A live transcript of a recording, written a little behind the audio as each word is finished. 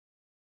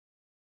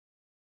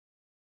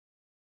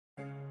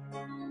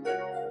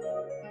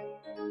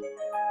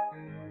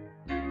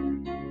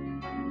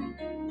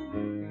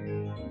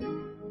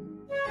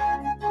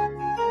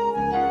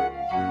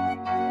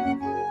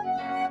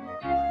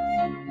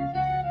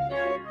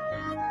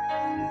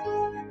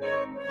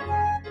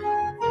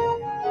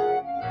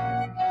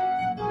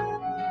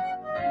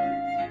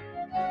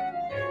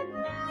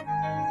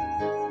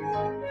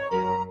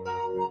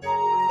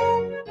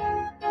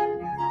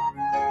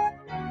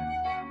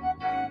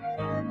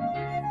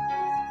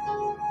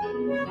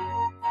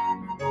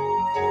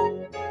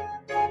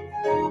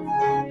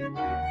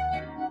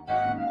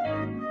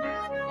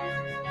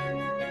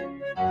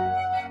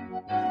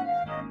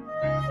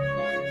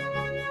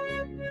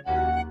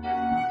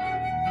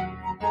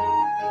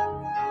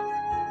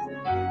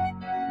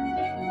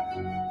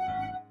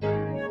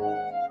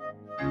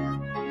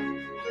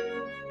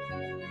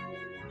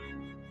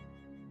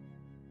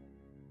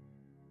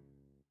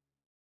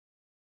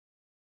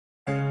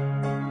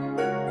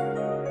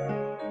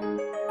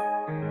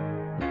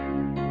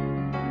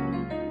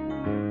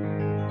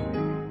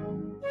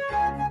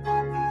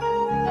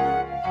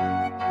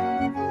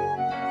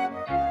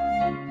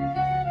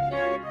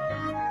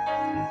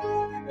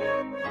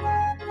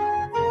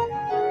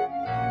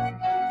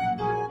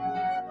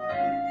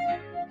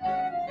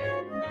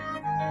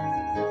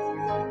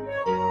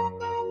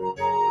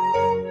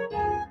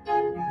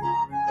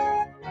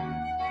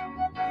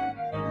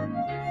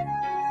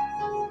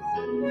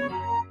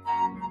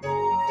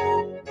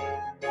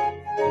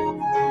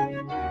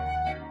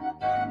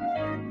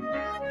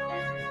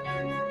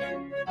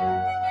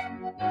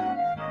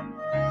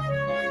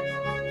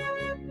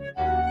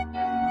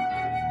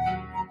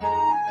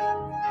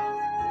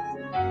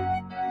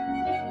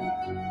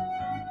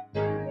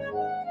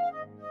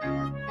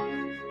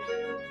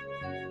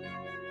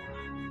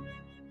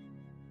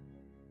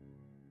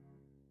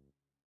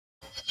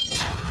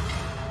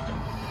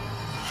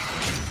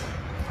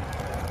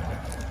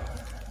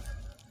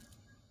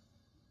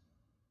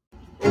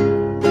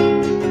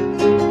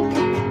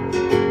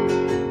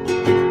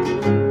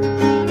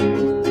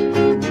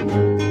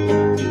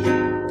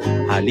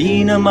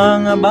Halina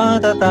mga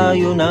bata,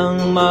 tayo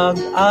nang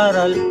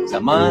mag-aral. Sa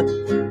math,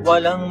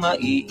 walang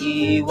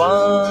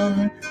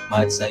maiiwan.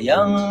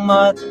 Math-sayang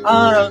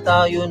mat-aral,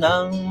 tayo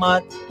ng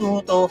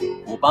math-tuto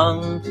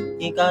upang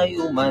ika'y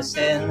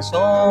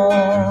umasenso.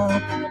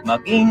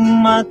 Maging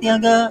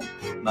matyaga,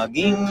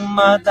 maging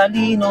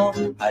matalino,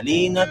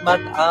 halina't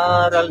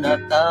mat-aral na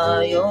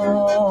tayo.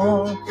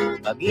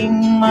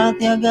 Maging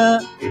matyaga,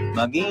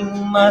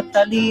 maging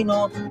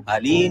matalino,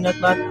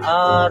 halina't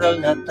mat-aral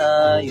na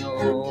tayo.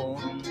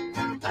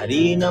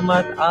 Halina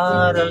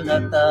mat-aral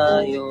na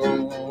tayo.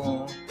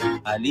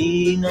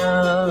 Halina,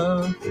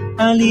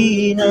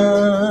 halina,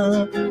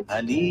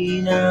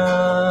 halina,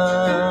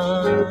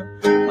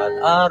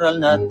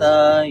 mat-aral na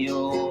tayo.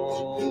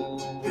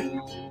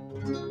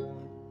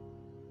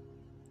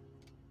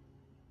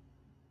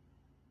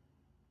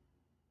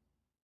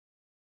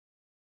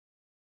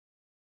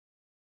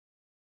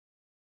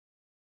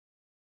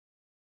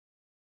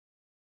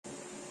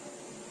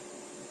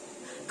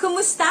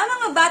 Kumusta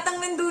mga batang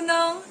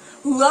Mandunong?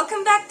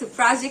 Welcome back to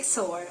Project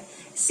SOAR,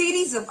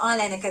 series of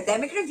online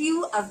academic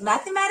review of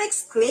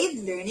Mathematics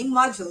CLAID Learning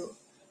Module.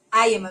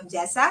 I am Ma'am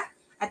Jessa,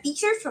 a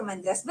teacher from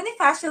Andres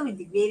Bonifacio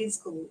Integrated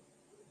School.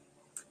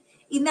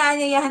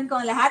 Inaanyayahan ko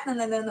ang lahat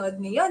na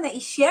nanonood ngayon na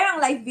i-share ang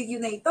live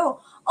video na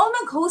ito o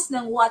mag-host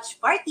ng watch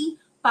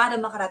party para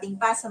makarating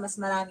pa sa mas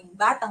maraming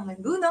batang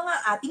Mandunong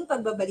ang ating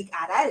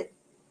pagbabalik-aral.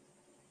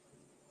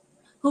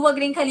 Huwag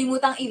rin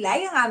kalimutang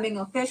i-like ang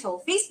aming official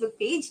Facebook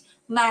page,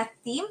 Math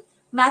Team,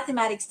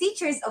 Mathematics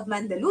Teachers of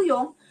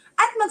Mandaluyong,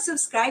 at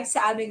mag-subscribe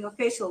sa aming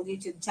official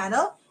YouTube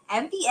channel,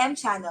 MTM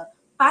Channel,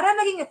 para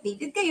maging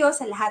updated kayo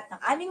sa lahat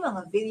ng aming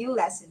mga video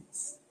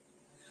lessons.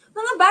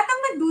 Mga batang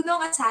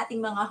Mandunong at sa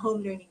ating mga home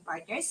learning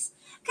partners,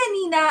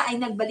 kanina ay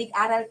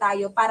nagbalik-aral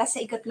tayo para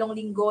sa ikatlong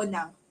linggo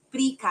ng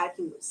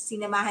pre-calculus.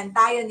 Sinamahan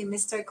tayo ni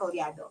Mr.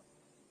 Collado.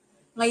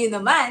 Ngayon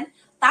naman,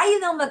 tayo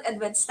nang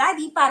mag-advanced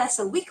study para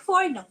sa week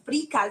 4 ng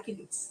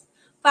pre-calculus.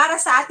 Para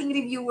sa ating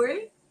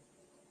reviewer,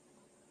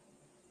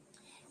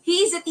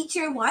 he is a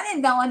teacher 1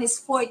 and now on his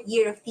 4th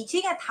year of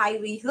teaching at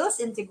Highway Hills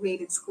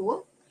Integrated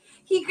School.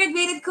 He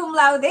graduated cum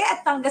laude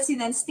at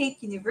Pangasinan State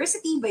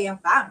University,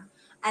 Bayambang,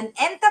 an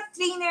NTAP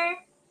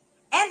trainer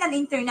and an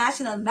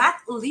international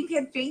math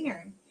Olympiad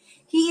trainer.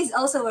 He is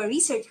also a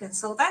research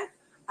consultant,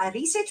 a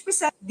research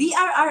presenter,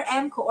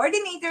 DRRM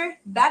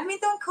coordinator,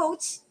 badminton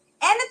coach,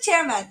 and a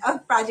chairman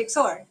of Project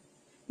SOAR.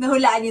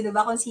 Nahulaan niyo na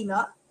ba kung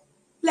sino?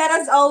 Let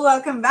us all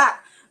welcome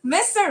back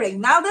Mr.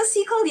 Reynaldo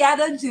C.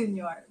 Collado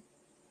Jr.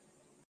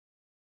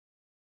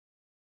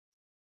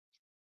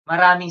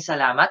 Maraming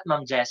salamat,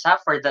 Ma'am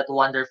Jessa, for that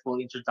wonderful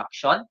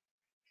introduction.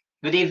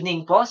 Good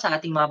evening po sa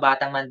ating mga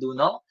batang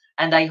Manduno,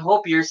 and I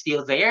hope you're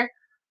still there.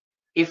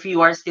 If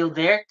you are still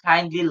there,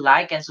 kindly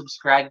like and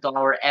subscribe to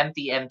our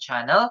MTM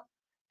channel,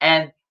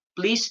 and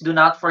please do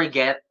not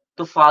forget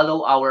to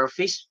follow our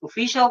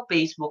official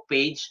Facebook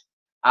page,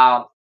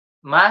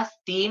 Math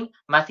Team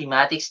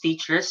Mathematics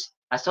Teachers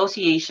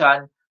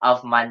Association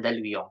of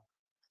Mandaluyong.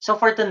 So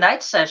for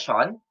tonight's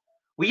session,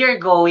 we are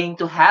going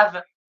to have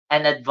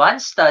an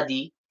advanced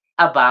study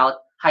about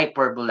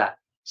hyperbola.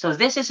 So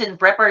this is in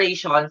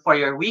preparation for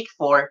your week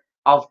 4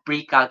 of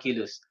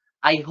pre-calculus.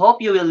 I hope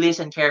you will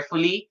listen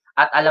carefully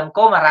at alam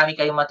ko marami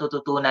kayong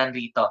matututunan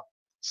rito.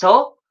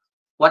 So,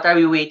 what are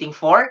we waiting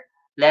for?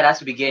 Let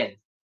us begin.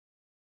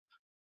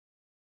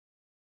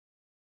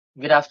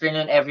 Good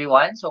afternoon,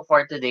 everyone. So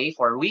for today,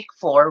 for week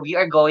 4, we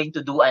are going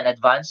to do an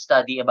advanced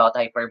study about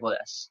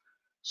hyperbolas.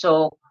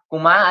 So,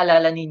 kung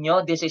maaalala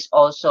ninyo, this is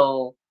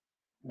also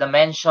the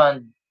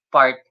mentioned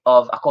part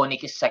of a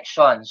conic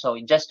section. So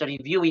just to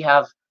review, we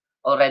have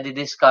already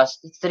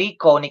discussed 3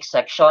 conic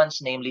sections,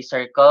 namely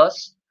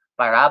circles,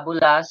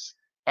 parabolas,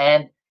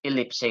 and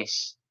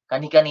ellipses.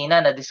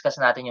 Kanina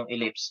na-discuss natin yung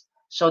ellipse.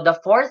 So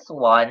the 4th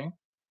one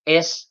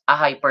is a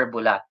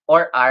hyperbola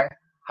or are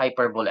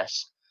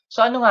hyperbolas. So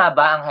ano nga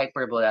ba ang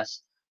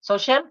hyperbolas? So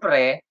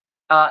syempre,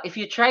 if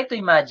you try to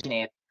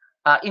imagine it,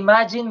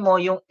 imagine mo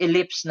yung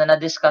ellipse na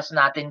na-discuss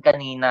natin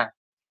kanina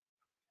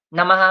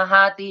na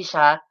mahahati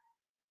siya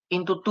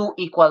into 2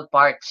 equal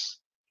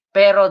parts.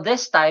 Pero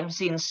this time,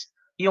 since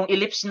yung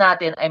ellipse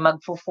natin ay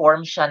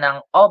magfo-form siya ng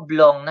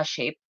oblong na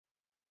shape,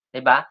 'di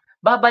ba?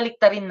 Babalik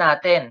ta rin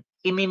natin,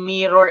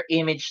 imi-mirror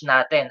image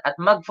natin at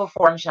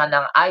magfo-form siya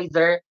ng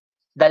either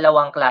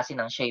dalawang klase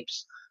ng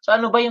shapes. So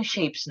ano ba yung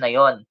shapes na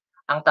yon?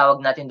 Ang tawag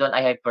natin doon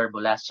ay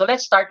hyperbola. So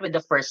let's start with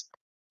the first.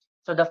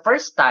 So the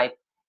first type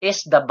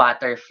is the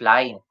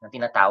butterfly na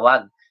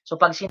tinatawag. So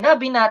pag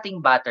sinabi nating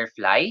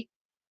butterfly,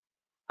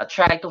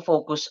 try to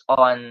focus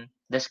on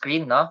the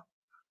screen, no?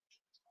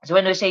 So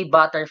when we say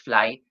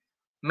butterfly,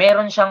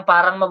 meron siyang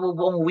parang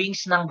mabubuong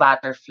wings ng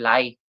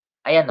butterfly.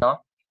 Ayan,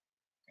 no?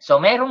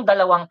 So merong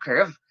dalawang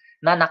curve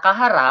na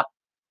nakaharap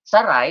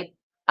sa right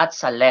at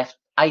sa left.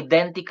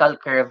 Identical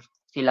curve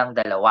silang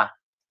dalawa.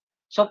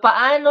 So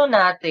paano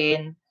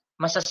natin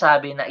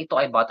masasabi na ito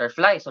ay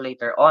butterfly? So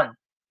later on,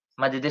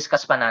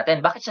 madidiscuss pa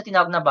natin. Bakit siya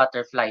tinawag na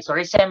butterfly? So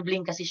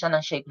resembling kasi siya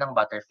ng shape ng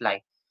butterfly.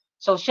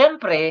 So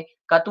syempre,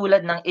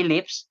 katulad ng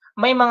ellipse,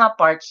 may mga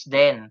parts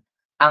din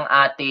ang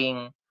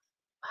ating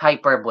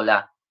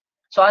hyperbola.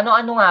 So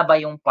ano-ano nga ba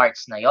yung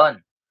parts na yon?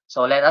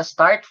 So let us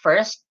start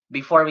first.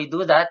 Before we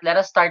do that, let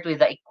us start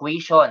with the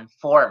equation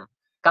form.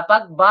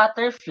 Kapag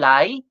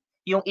butterfly,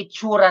 yung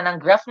itsura ng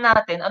graph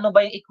natin, ano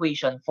ba yung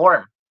equation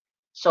form?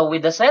 So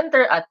with the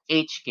center at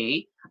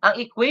HK, ang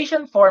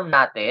equation form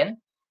natin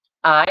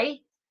ay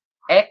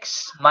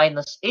x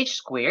minus h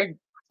squared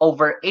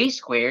over a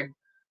squared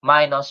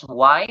minus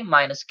y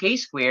minus k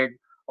squared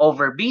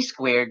over b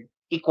squared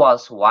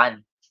equals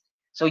 1.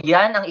 So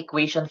yan ang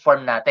equation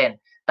form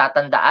natin.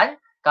 Tatandaan,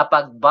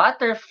 kapag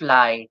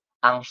butterfly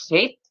ang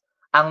shape,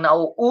 ang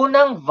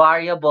nauunang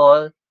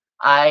variable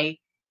ay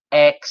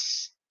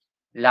x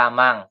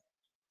lamang.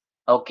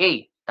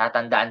 Okay,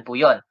 tatandaan po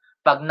yon.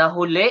 Pag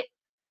nahuli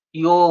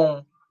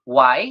yung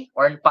y,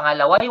 or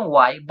pangalawa yung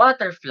y,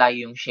 butterfly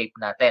yung shape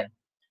natin.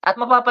 At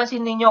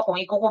mapapansin ninyo, kung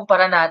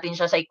ikukumpara natin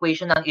siya sa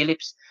equation ng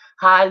ellipse,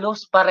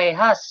 halos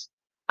parehas.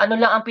 Ano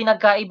lang ang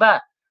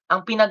pinagkaiba?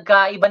 Ang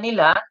pinagkaiba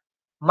nila,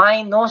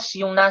 minus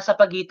yung nasa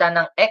pagitan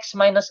ng x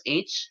minus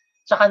h,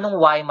 saka nung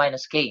y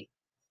minus k.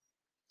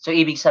 So,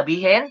 ibig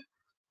sabihin,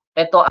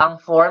 ito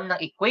ang form ng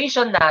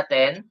equation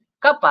natin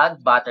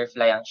kapag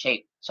butterfly ang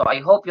shape. So,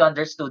 I hope you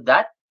understood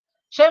that.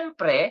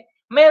 Siyempre,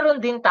 meron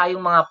din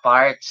tayong mga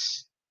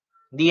parts.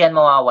 Di yan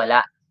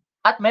mawawala.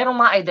 At merong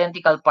mga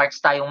identical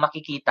parts tayong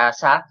makikita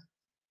sa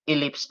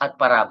ellipse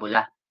at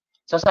parabola.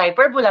 So sa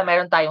hyperbola,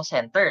 meron tayong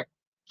center.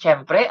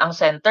 Siyempre, ang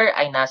center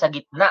ay nasa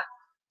gitna.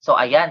 So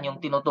ayan, yung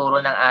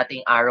tinuturo ng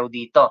ating arrow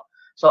dito.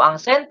 So ang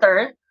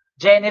center,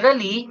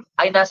 generally,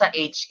 ay nasa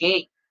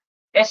HK.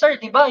 Sir,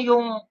 di ba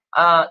yung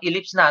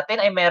ellipse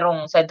natin ay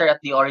merong center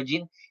at the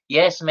origin?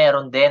 Yes,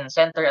 meron din,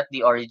 center at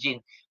the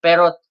origin.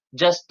 Pero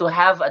just to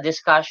have a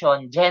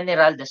discussion,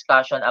 general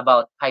discussion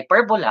about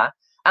hyperbola,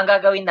 ang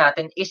gagawin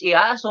natin is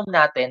i-assume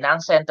natin na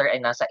ang center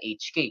ay nasa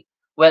HK.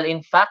 Well,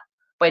 in fact,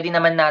 pwede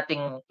naman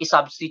nating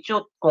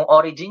i-substitute kung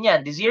origin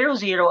yan, di 0,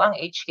 0 ang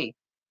HK.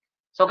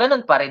 So,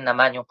 ganun pa rin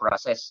naman yung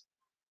process.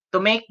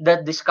 To make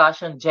the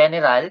discussion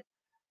general,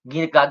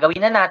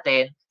 gagawin na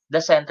natin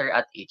the center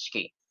at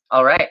HK.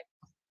 Alright.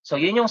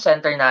 So, yun yung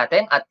center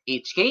natin at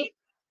HK.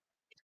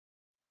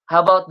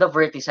 How about the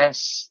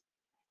vertices?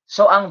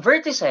 So, ang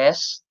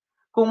vertices,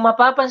 kung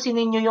mapapansin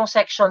ninyo yung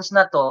sections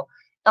na to,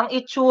 ang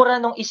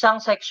itsura ng isang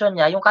section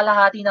niya, yung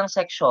kalahati ng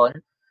section,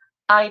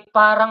 ay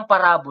parang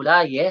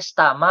parabola. Yes,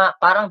 tama.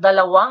 Parang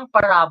dalawang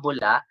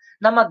parabola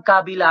na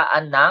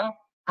magkabilaan ng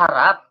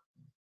harap.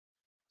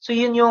 So,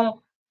 yun yung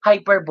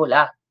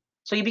hyperbola.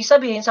 So, ibig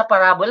sabihin sa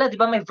parabola, di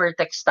ba may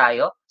vertex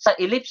tayo? Sa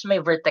ellipse may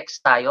vertex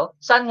tayo.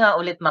 Saan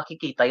nga ulit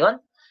makikita yon?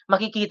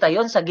 Makikita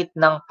yon sa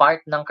gitnang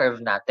part ng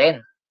curve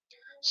natin.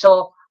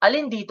 So,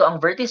 alin dito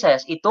ang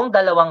vertices? Itong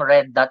dalawang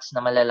red dots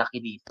na malalaki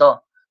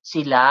dito.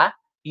 Sila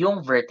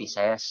yung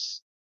vertices.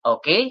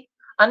 Okay?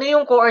 Ano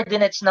yung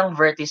coordinates ng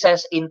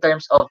vertices in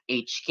terms of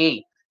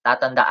HK?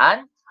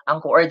 Tatandaan, ang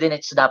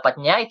coordinates dapat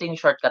niya, ito yung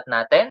shortcut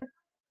natin.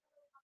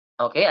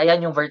 Okay,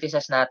 ayan yung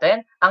vertices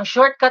natin. Ang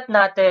shortcut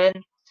natin,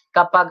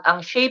 kapag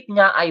ang shape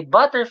niya ay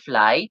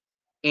butterfly,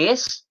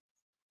 is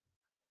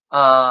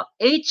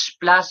H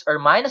plus or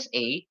minus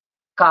A,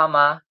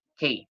 comma,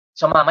 K.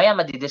 So mamaya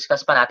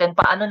madidiscuss pa natin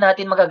paano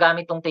natin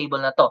magagamit tong table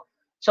na to.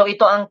 So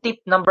ito ang tip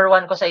number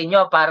 1 ko sa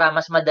inyo para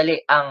mas madali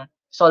ang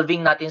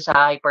solving natin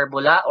sa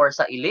hyperbola or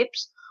sa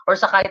ellipse or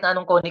sa kahit na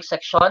anong conic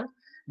section.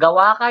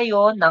 Gawa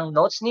kayo ng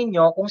notes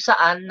ninyo kung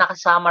saan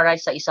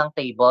nakasummarize sa isang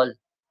table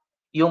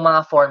yung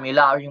mga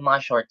formula or yung mga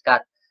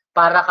shortcut.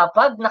 Para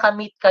kapag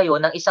nakamit kayo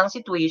ng isang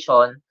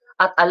situation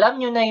at alam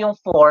nyo na yung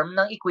form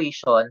ng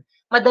equation,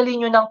 madali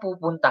nyo nang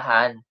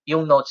pupuntahan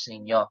yung notes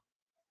ninyo.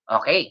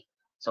 Okay,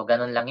 so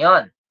ganun lang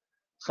yon.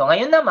 So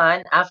ngayon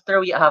naman, after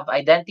we have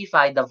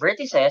identified the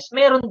vertices,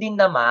 meron din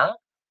namang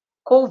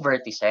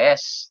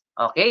co-vertices.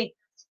 Okay,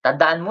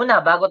 tandaan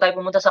muna bago tayo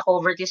pumunta sa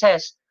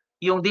co-vertices,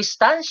 yung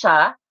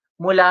distansya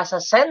mula sa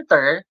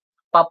center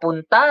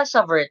papunta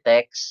sa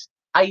vertex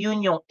ay yun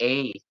yung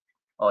A.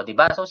 O, di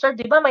ba? So, sir,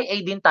 di ba may A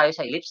din tayo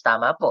sa ellipse?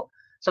 Tama po.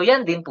 So,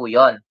 yan din po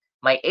yon.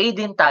 May A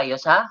din tayo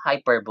sa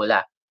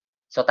hyperbola.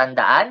 So,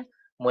 tandaan,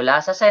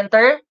 mula sa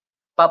center,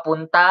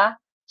 papunta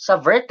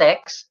sa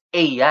vertex, A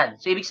yan.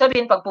 So, ibig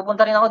sabihin, pag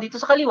pupunta rin ako dito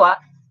sa kaliwa,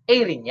 A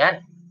rin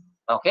yan.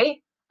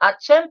 Okay?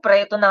 At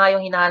syempre, ito na nga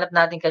yung hinahanap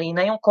natin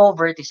kanina, yung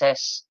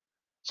co-vertices.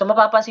 So,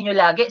 mapapansin nyo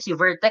lagi, si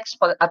vertex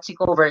at si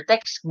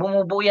co-vertex,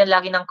 bumubuo yan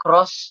lagi ng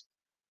cross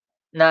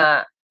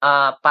na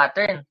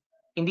pattern.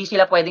 Hindi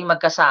sila pwedeng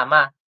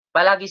magkasama.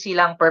 Palagi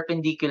silang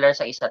perpendicular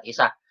sa isa't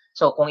isa.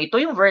 So, kung ito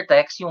yung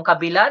vertex, yung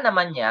kabila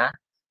naman niya,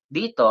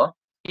 dito,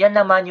 yan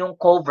naman yung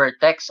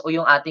co-vertex o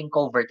yung ating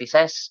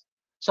co-vertices.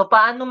 So,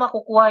 paano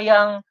makukuha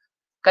yung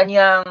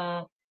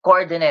kanyang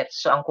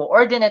coordinates? So, ang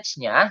coordinates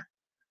niya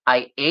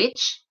ay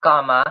h,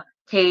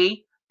 k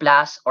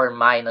plus or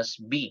minus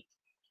b.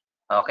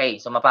 Okay,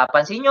 so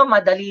mapapansin nyo,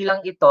 madali lang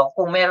ito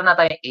kung meron na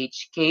tayong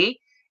h, k,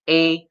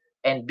 a,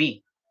 and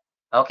b.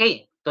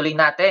 Okay, tuloy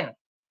natin.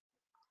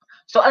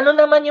 So, ano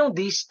naman yung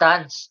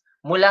distance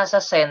mula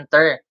sa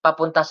center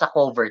papunta sa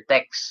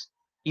co-vertex?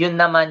 Yun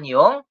naman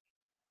yung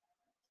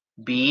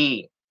B.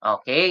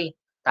 Okay.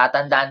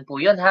 Tatandaan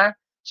po yun, ha?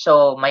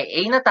 So, may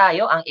A na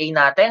tayo. Ang A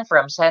natin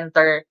from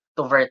center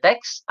to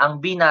vertex.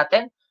 Ang B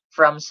natin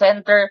from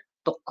center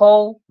to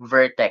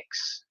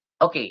co-vertex.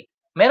 Okay.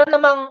 Meron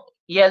namang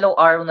yellow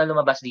arrow na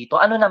lumabas dito.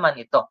 Ano naman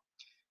ito?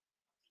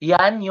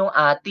 Yan yung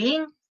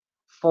ating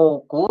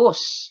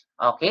focus.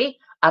 Okay?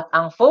 At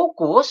ang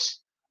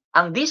focus,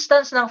 ang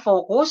distance ng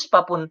focus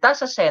papunta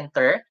sa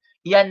center,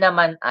 yan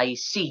naman ay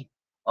C.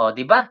 O,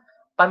 di ba?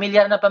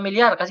 Pamilyar na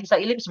pamilyar kasi sa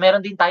ellipse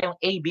meron din tayong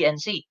A, B, and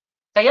C.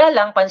 Kaya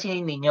lang,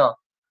 pansinin ninyo,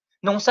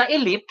 nung sa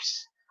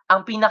ellipse,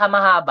 ang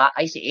pinakamahaba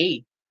ay si A.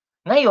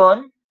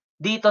 Ngayon,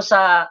 dito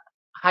sa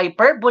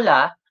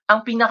hyperbola,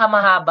 ang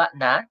pinakamahaba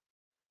na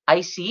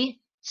ay si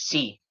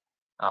C.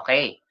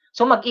 Okay.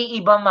 So,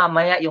 mag-iiba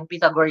mamaya yung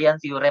Pythagorean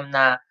theorem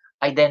na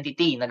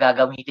identity na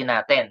gagamitin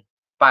natin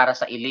para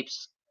sa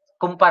ellipse.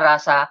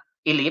 Kumpara sa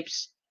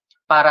ellipse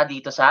para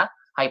dito sa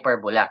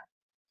hyperbola.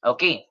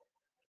 Okay.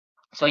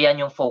 So,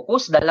 yan yung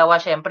focus. Dalawa,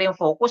 syempre, yung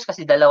focus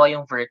kasi dalawa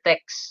yung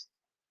vertex.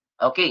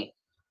 Okay.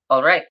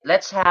 Alright.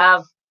 Let's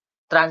have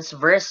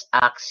transverse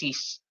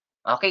axis.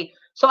 Okay.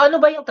 So,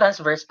 ano ba yung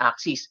transverse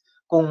axis?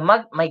 Kung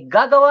may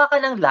gagawa ka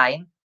ng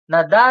line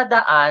na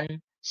dadaan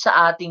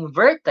sa ating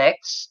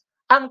vertex,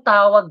 ang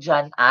tawag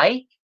dyan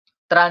ay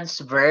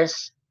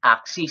transverse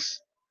axis.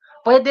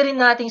 Pwede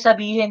rin nating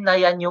sabihin na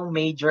yan yung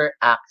major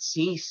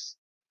axis.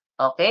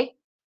 Okay?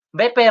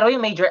 Pero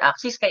yung major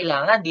axis,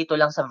 kailangan dito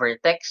lang sa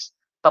vertex,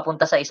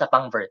 papunta sa isa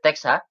pang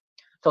vertex, ha?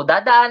 So,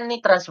 dadaan ni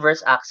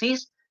transverse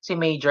axis, si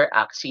major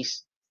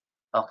axis.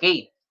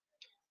 Okay.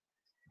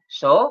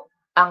 So,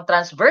 ang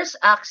transverse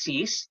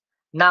axis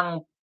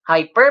ng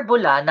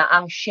hyperbola na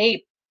ang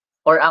shape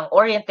or ang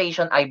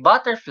orientation ay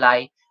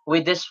butterfly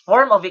with this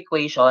form of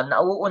equation na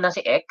uuna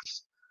si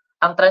x,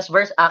 ang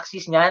transverse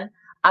axis niyan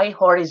ay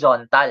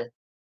horizontal.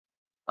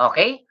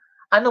 Okay?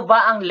 Ano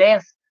ba ang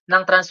length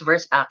ng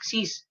transverse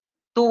axis?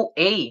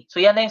 2a. So,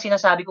 yan na yung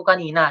sinasabi ko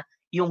kanina.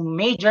 Yung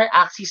major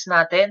axis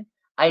natin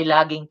ay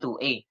laging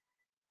 2a.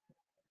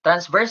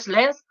 Transverse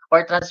length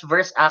or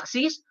transverse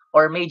axis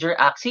or major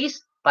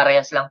axis,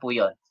 parehas lang po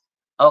yun.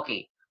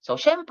 Okay. So,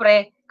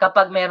 syempre,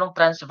 kapag merong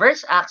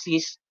transverse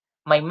axis,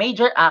 may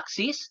major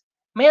axis,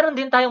 meron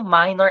din tayong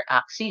minor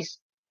axis.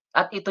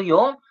 At ito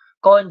yung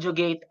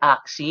conjugate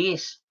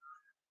axis.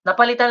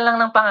 Napalitan lang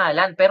ng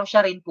pangalan, pero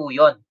siya rin po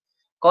yun.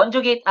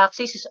 Conjugate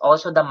axis is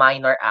also the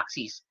minor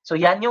axis. So,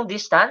 yan yung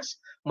distance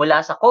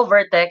mula sa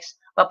co-vertex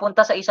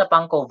papunta sa isa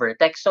pang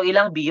co-vertex. So,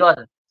 ilang B yun?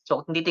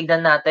 So, kung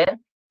titignan natin,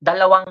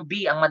 2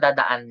 B ang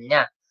madadaan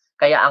niya.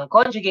 Kaya ang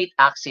conjugate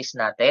axis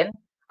natin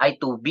ay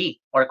 2B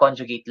or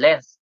conjugate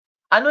length.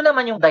 Ano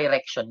naman yung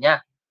direction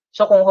niya?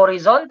 So, kung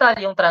horizontal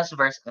yung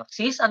transverse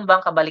axis, ano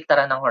bang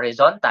kabaliktaran ng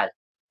horizontal?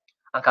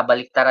 Ang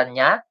kabaliktaran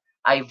niya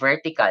ay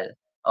vertical.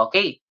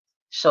 Okay.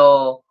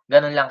 So,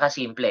 ganun lang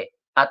kasimple.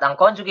 At ang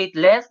conjugate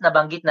length,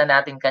 nabanggit na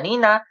natin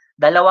kanina,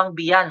 2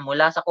 B yan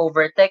mula sa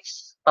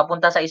co-vertex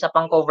papunta sa isa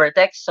pang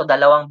co-vertex. So,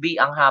 2 B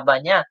ang haba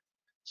niya.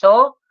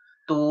 So,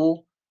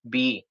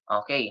 2B.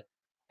 Okay.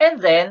 And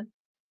then,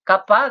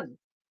 kapag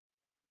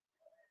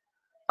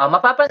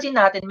mapapansin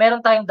natin,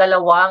 meron tayong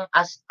dalawang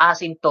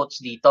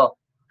asymptotes dito.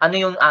 Ano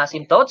yung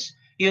asymptotes?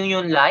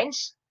 Yung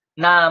lines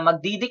na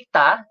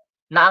magdidikta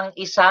na ang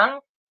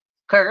isang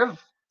curve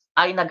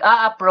ay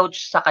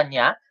nag-a-approach sa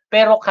kanya,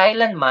 pero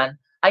kailanman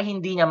ay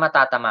hindi niya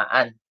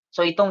matatamaan.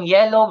 So, itong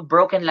yellow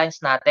broken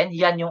lines natin,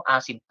 yan yung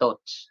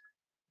asymptotes.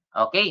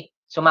 Okay.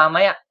 So,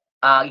 mamaya,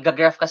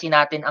 i-graph kasi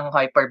natin ang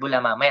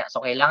hyperbola mamaya. So,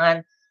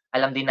 kailangan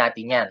alam din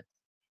natin yan.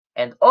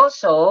 And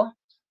also,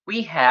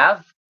 we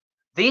have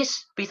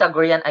this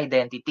Pythagorean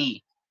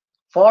identity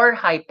for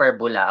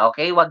hyperbola.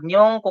 Okay? Huwag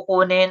niyong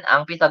kukunin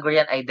ang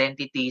Pythagorean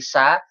identity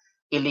sa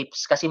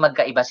ellipse kasi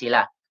magkaiba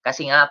sila.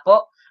 Kasi nga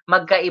po,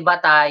 magkaiba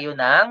tayo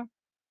ng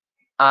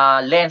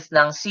length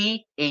ng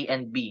C, A,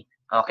 and B.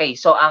 Okay,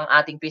 so ang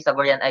ating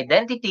Pythagorean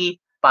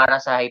identity para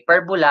sa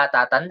hyperbola,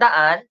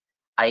 tatandaan,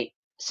 ay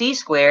C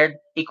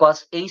squared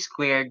equals A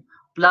squared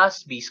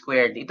plus B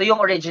squared. Ito yung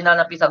original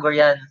na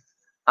Pythagorean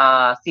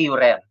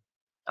theorem.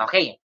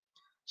 Okay,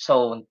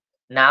 so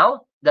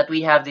now that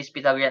we have this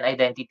Pythagorean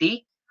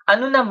identity,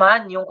 ano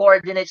naman yung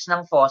coordinates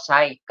ng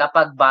foci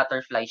kapag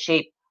butterfly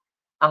shape?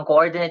 Ang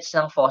coordinates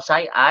ng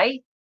foci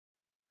ay,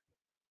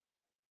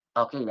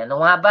 okay,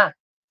 ano nga ba?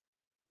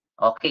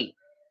 Okay,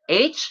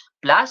 H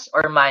plus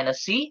or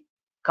minus C,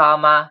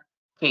 comma,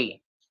 K.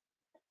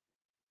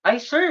 Ay,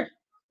 sir,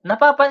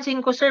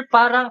 napapansin ko, sir,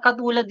 parang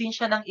katulad din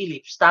siya ng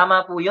ellipse.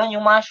 Tama po yun.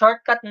 Yung mga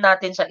shortcut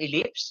natin sa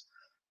ellipse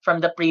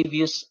from the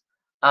previous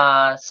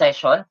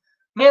session,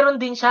 meron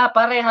din siya,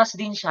 parehas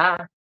din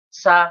siya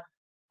sa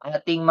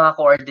ating mga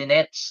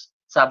coordinates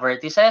sa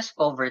vertices,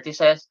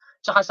 co-vertices,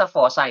 tsaka sa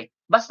foci.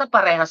 Basta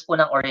parehas po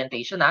ng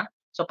orientation, ha?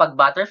 So, pag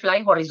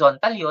butterfly,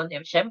 horizontal yun.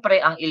 Siyempre,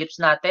 ang ellipse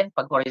natin,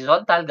 pag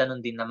horizontal, ganun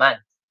din naman.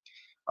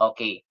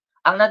 Okay.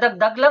 Ang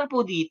nadagdag lang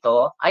po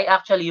dito ay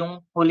actually yung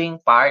huling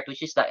part,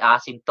 which is the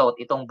asymptote,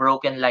 itong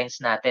broken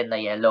lines natin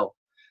na yellow.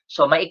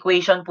 So, may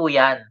equation po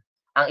yan.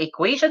 Ang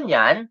equation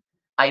yan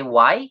ay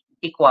y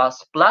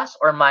equals plus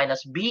or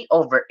minus b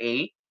over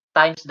a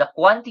times the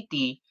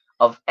quantity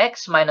of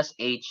x minus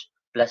h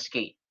plus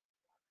k.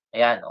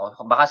 Ayan, o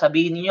baka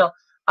sabihin niyo,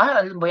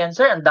 ano ba yan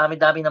sir, ang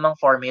dami-dami namang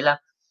formula.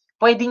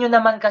 Pwede nyo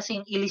naman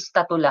kasing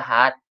ilista to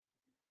lahat.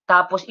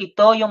 Tapos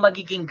ito yung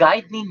magiging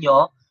guide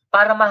ninyo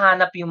para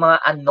mahanap yung mga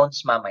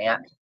unknowns mamaya.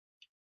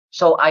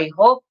 So I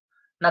hope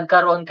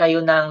nagkaroon kayo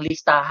ng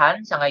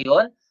listahan sa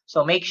ngayon.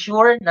 So make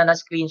sure na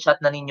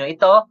na-screenshot na ninyo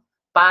ito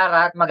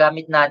para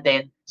magamit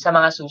natin sa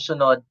mga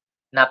susunod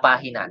na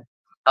pahina.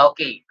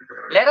 Okay,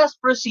 let us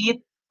proceed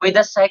with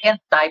the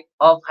second type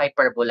of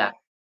hyperbola.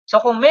 So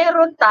kung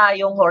meron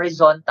tayong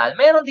horizontal,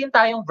 meron din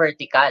tayong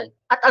vertical.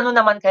 At ano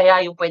naman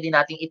kaya yung pwede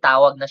nating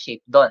itawag na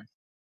shape doon?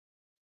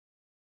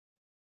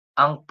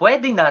 Ang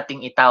pwede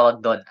nating itawag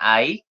doon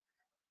ay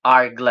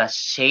hourglass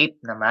shape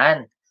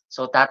naman.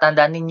 So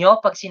tatandaan ninyo,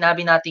 pag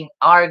sinabi nating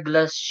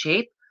hourglass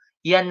shape,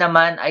 yan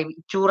naman ay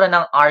itsura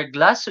ng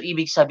hourglass. So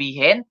ibig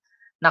sabihin,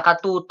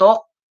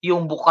 nakatutok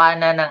yung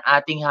bukana ng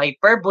ating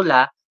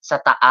hyperbola sa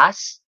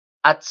taas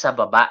at sa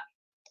baba.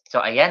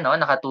 So ayan, no,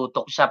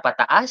 nakatutok siya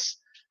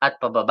pataas at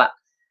pababa.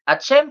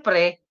 At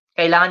syempre,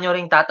 kailangan nyo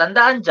ring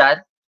tatandaan dyan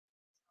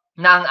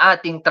na ang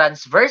ating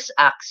transverse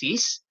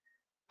axis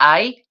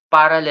ay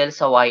parallel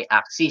sa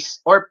y-axis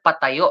or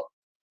patayo.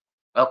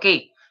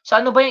 Okay, so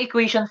ano ba yung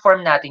equation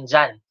form natin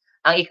dyan?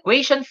 Ang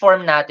equation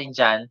form natin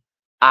dyan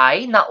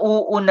ay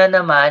nauuna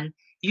naman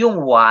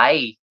yung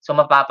y. So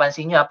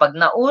mapapansin nyo, pag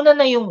nauna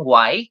na yung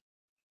y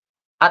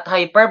at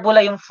hyperbola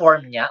yung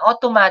form niya,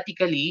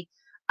 automatically,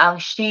 ang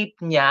shape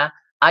niya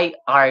ay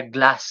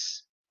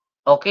hourglass.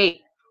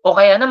 Okay, o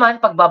kaya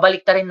naman,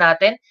 pagbabalik rin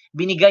natin,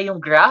 binigay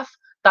yung graph,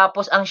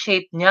 tapos ang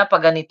shape niya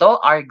pag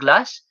ganito,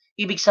 hourglass,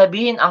 ibig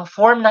sabihin, ang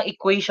form ng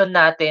equation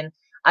natin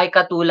ay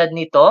katulad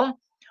nitong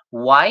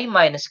y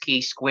minus k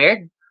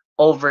squared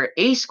over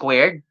a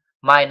squared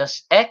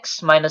minus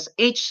x minus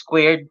h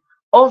squared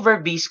over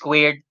b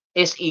squared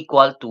is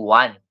equal to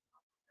 1.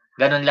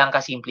 Ganun lang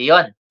kasimple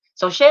yon.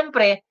 So,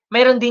 syempre,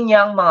 meron din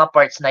yung mga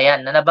parts na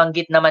yan na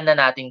nabanggit naman na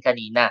natin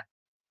kanina.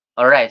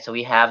 Alright, so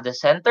we have the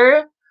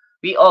center.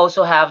 We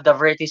also have the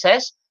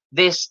vertices.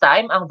 This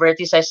time, ang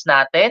vertices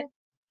natin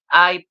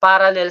ay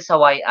parallel sa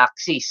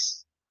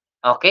y-axis.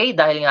 Okay,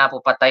 dahil nga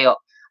po patayo.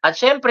 At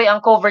syempre,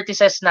 ang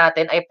co-vertices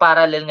natin ay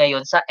parallel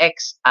ngayon sa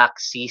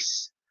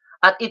x-axis.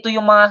 At ito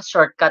yung mga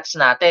shortcuts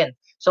natin.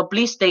 So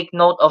please take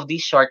note of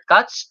these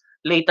shortcuts.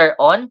 Later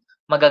on,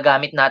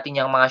 magagamit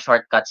natin yung mga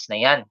shortcuts na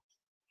yan.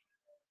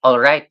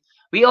 Alright,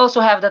 we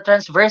also have the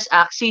transverse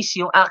axis,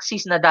 yung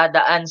axis na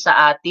dadaan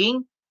sa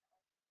ating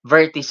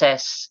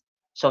vertices.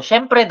 So,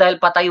 syempre, dahil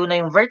patayo na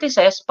yung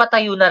vertices,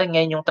 patayo na rin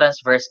ngayon yung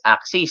transverse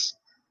axis.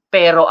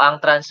 Pero ang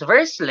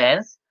transverse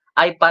length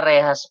ay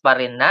parehas pa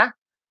rin na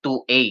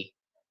 2a.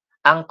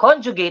 Ang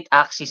conjugate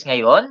axis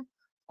ngayon,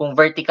 kung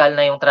vertical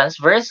na yung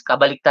transverse,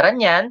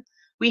 kabaliktaran yan,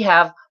 we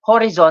have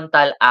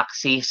horizontal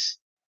axis.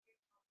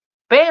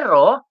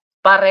 Pero,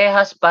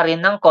 parehas pa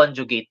rin ng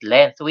conjugate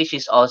length, which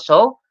is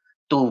also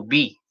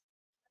 2b.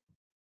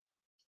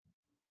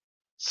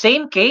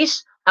 Same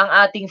case, ang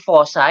ating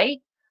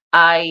foci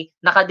ay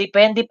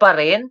nakadepende pa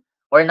rin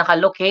or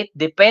nakalocate,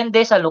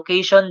 depende sa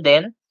location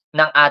din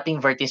ng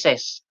ating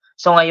vertices.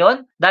 So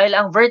ngayon, dahil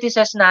ang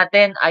vertices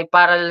natin ay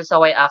parallel sa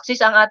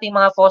y-axis, ang ating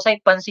mga foci,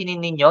 pansinin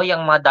ninyo,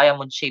 yung mga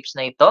diamond shapes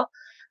na ito,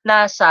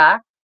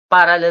 nasa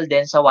parallel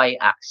din sa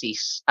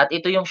y-axis. At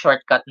ito yung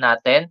shortcut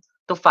natin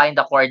to find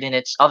the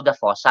coordinates of the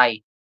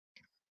foci.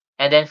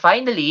 And then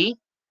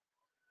finally,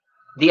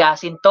 the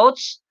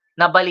asymptotes,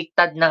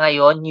 nabaliktad na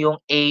ngayon yung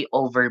A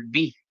over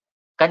B.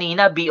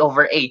 Kanina, B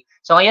over A.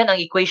 So ngayon,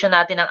 ang equation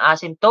natin ng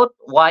asymptote,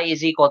 y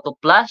is equal to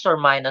plus or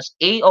minus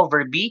A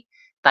over B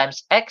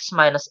times x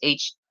minus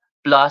h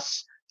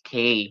plus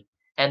k.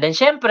 And then,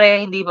 syempre,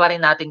 hindi pa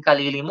rin natin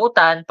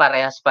kalilimutan,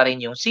 parehas pa rin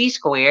yung c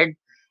squared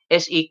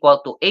is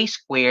equal to a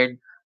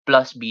squared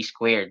plus b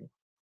squared.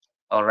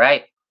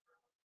 Alright.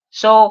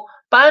 So,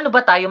 paano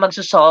ba tayo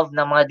magsosolve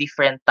ng mga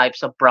different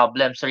types of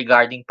problems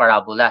regarding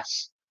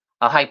parabolas?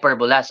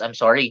 Hyperbolas, I'm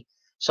sorry.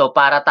 So,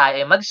 para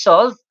tayo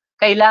mag-solve,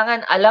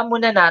 kailangan alam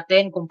muna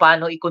natin kung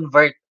paano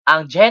i-convert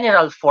ang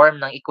general form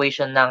ng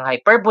equation ng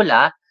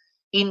hyperbola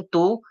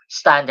into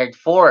standard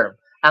form.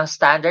 Ang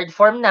standard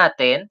form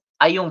natin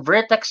ay yung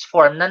vertex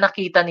form na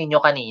nakita ninyo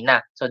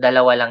kanina. So,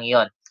 dalawa lang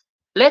yon.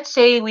 Let's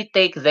say we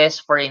take this,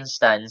 for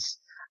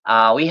instance,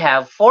 we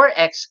have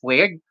 4x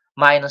squared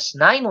minus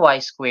 9y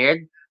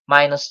squared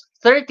minus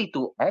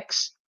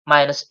 32x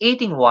minus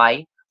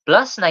 18y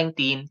plus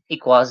 19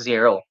 equals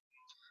 0.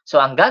 So,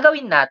 ang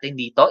gagawin natin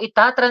dito,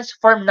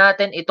 itatransform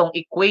natin itong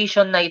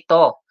equation na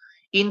ito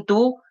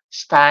into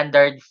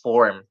standard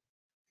form.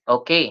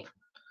 Okay.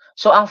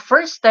 So, ang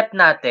first step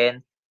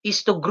natin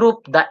is to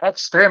group the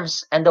x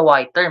terms and the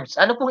y terms.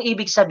 Ano pong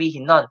ibig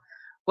sabihin nun?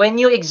 When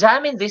you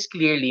examine this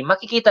clearly,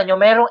 makikita nyo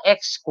merong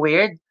x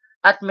squared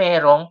at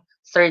merong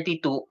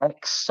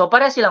 32x. So,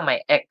 para silang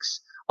may x.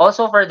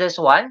 Also, for this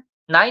one,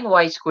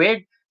 9y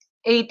squared,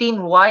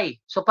 18y.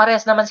 So,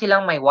 parehas naman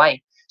silang may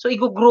y. So,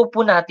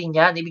 igugrupo natin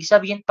yan. Ibig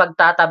sabihin,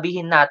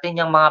 pagtatabihin natin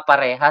yung mga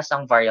parehas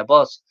ang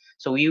variables.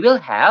 So, we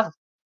will have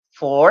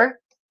 4x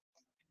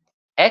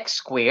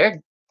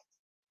squared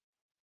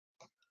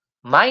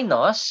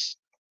minus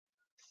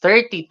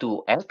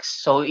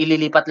 32x. So,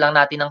 ililipat lang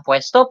natin ng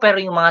pwesto,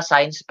 pero yung mga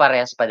signs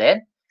parehas pa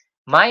din.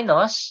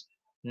 Minus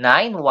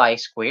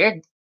 9y squared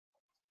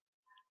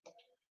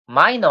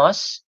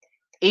minus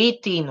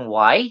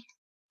 18y.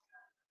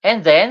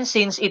 And then,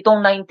 since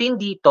itong 19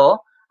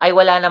 dito ay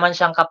wala naman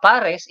siyang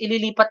kapares,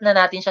 ililipat na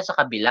natin siya sa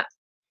kabila.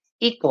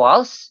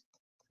 Equals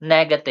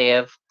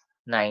negative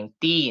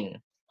 19.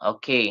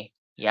 Okay,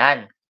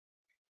 yan.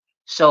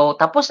 So,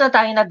 tapos na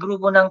tayo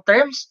naggrupo ng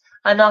terms.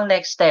 Ano ang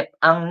next step?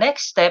 Ang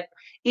next step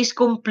is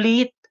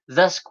complete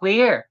the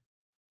square.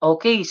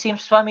 Okay,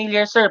 seems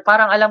familiar, sir.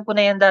 Parang alam ko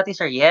na yan dati,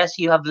 sir.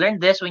 Yes, you have learned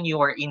this when you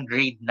were in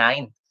grade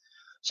 9.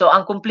 So,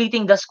 ang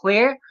completing the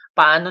square,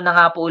 paano na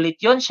nga po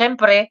ulit yun?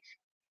 Siyempre,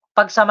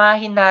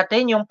 pagsamahin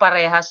natin yung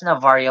parehas na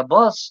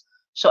variables.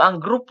 So, ang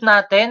group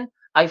natin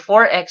ay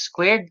 4x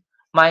squared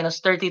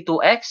minus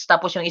 32x.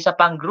 Tapos yung isa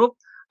pang group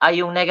ay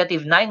yung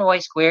negative 9y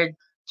squared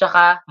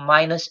tsaka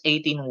minus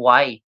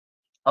 18y.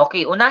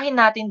 Okay, unahin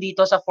natin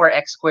dito sa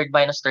 4x squared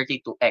minus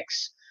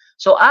 32x.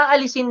 So,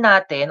 aalisin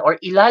natin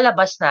or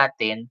ilalabas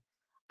natin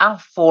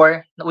ang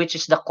 4, which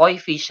is the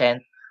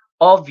coefficient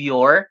of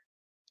your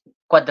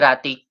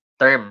quadratic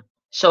term.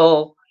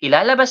 So,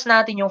 ilalabas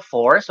natin yung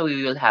 4. So,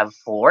 we will have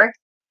 4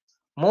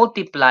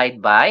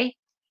 multiplied by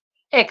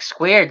x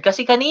squared.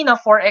 Kasi kanina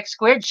 4x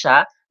squared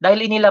siya,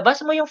 dahil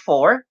inilabas mo yung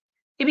 4,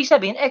 ibig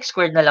sabihin x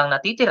squared na lang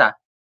natitira.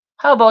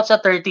 How about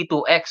sa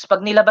 32x?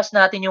 Pag nilabas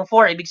natin yung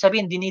 4, ibig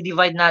sabihin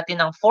dinidivide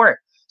natin ng 4.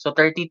 So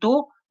 32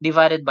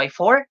 divided by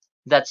 4,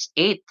 that's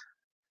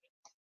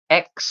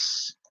 8x.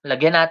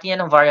 Lagyan natin yan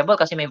ng variable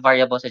kasi may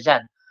variable sa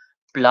dyan.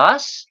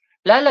 Plus,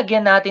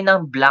 lalagyan natin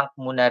ng blank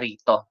muna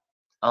rito.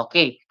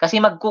 Okay,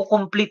 kasi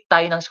magkukomplete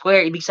tayo ng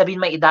square. Ibig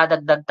sabihin may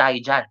idadagdag tayo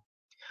dyan.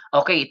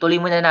 Okay, ituloy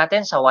muna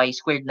natin sa y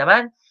squared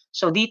naman.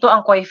 So, dito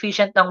ang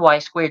coefficient ng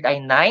y squared ay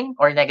 9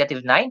 or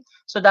negative 9.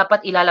 So,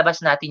 dapat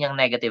ilalabas natin yung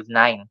negative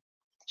 9.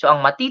 So,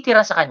 ang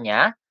matitira sa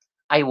kanya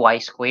ay y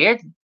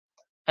squared.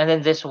 And then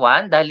this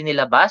one, dahil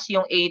nilabas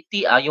yung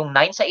 80, yung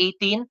 9 sa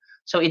 18.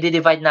 So,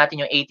 i-divide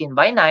natin yung 18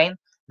 by 9.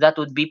 That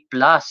would be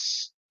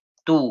plus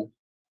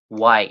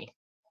 2y.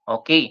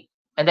 Okay.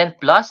 And then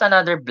plus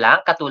another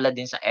blank, katulad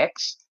din sa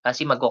x,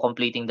 kasi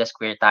magko-completing the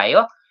square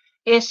tayo,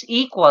 is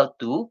equal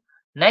to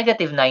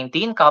negative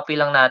 19, copy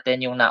lang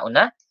natin yung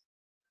nauna.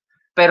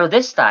 Pero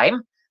this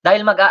time,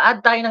 dahil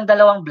mag-a-add tayo ng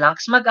dalawang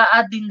blanks,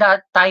 mag-a-add din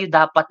tayo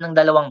dapat ng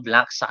dalawang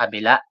blanks sa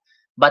kabila.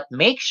 But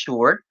make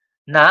sure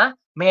na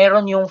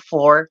meron yung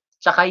 4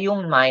 tsaka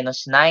yung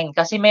minus 9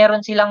 kasi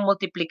meron silang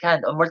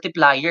multiplicand o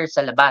multiplier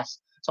sa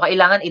labas. So,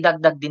 kailangan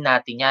idagdag din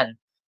natin yan.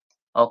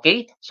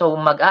 Okay? So,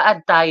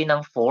 mag-a-add tayo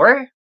ng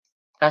 4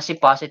 kasi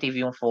positive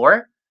yung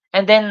 4.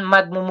 And then,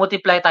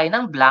 mag-multiply tayo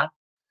ng blank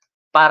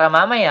para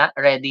mamaya,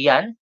 ready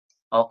yan.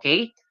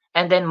 Okay?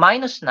 And then,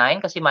 minus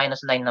 9, kasi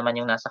minus 9 naman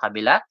yung nasa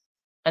kabila.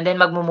 And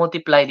then,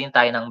 magmumultiply din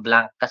tayo ng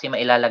blank, kasi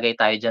mailalagay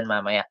tayo dyan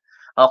mamaya.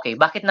 Okay,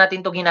 bakit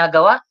natin to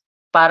ginagawa?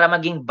 Para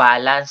maging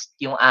balanced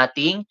yung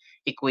ating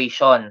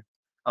equation.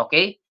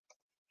 Okay?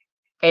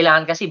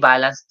 Kailangan kasi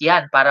balanced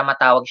yan para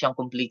matawag siyang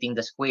completing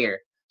the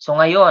square. So,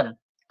 ngayon,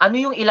 ano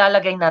yung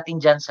ilalagay natin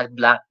dyan sa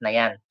blank na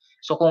yan?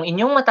 So, kung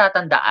inyong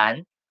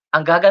matatandaan,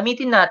 ang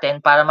gagamitin natin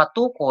para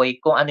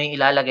matukoy kung ano yung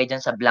ilalagay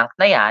dyan sa blank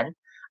na yan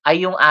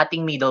ay yung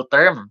ating middle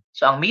term.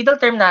 So, ang middle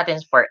term natin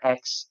for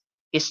x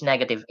is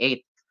negative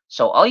 8.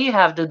 So, all you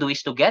have to do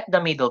is to get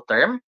the middle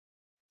term,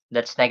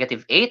 that's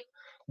negative 8,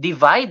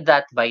 divide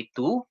that by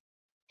 2,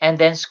 and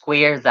then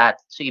square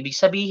that. So, ibig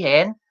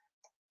sabihin,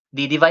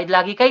 di-divide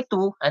lagi kay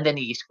 2, and then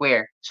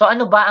i-square. So,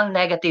 ano ba ang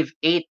negative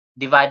 8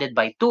 divided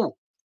by 2?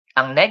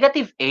 Ang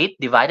negative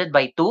 8 divided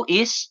by 2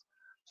 is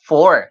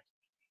 4.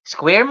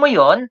 Square mo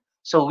yon,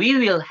 so we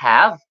will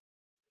have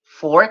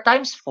 4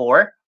 times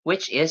 4,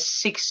 which is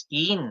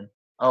 16.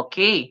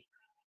 Okay.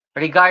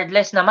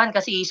 Regardless naman,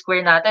 kasi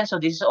i-square natin, so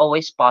this is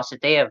always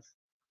positive.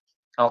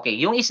 Okay,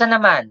 yung isa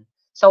naman,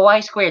 sa y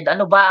squared,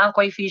 ano ba ang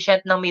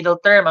coefficient ng middle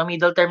term? Ang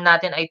middle term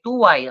natin ay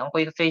 2y. Ang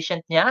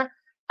coefficient niya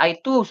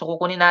ay 2. So,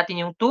 kukunin natin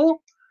yung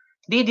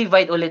 2,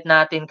 di-divide ulit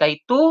natin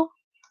kay 2,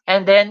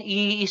 and then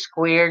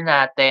i-square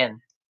natin.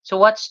 So,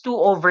 what's 2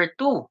 over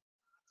 2?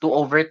 2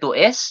 over 2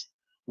 is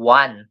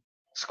 1.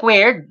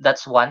 Squared,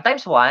 that's 1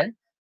 times 1,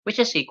 which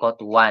is equal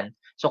to 1.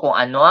 So, kung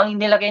ano ang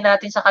nilagay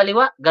natin sa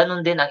kaliwa,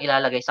 ganun din ang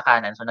ilalagay sa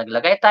kanan. So,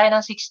 naglagay tayo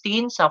ng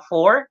 16 sa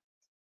 4.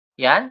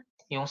 Yan,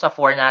 yung sa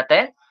 4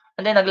 natin.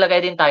 And then,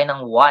 naglagay din tayo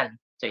ng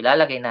 1. So,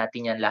 ilalagay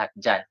natin yan lahat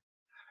dyan.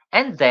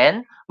 And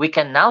then, we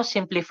can now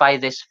simplify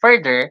this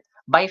further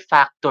by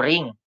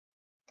factoring.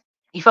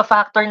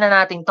 Ifa-factor na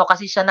natin to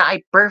kasi siya na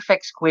ay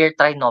perfect square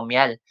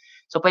trinomial.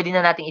 So, pwede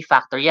na natin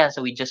i-factor yan.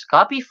 So, we just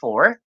copy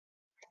 4.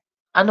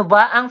 Ano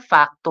ba ang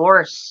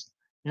factors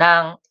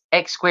ng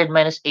x squared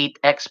minus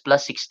 8x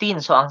plus 16?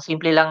 So, ang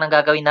simple lang nang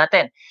gagawin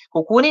natin.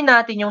 Kukunin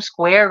natin yung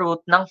square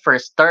root ng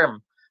first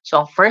term.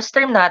 So, ang first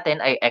term natin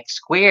ay x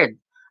squared.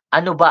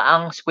 Ano ba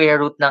ang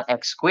square root ng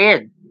x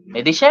squared? E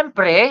di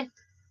syempre,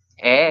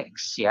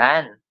 x.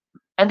 Yan.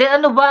 And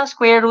then, ano ba ang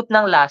square root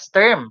ng last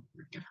term?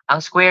 Ang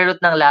square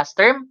root ng last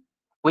term,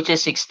 which is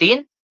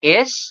 16,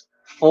 is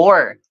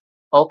 4.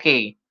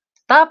 Okay.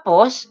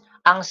 Tapos,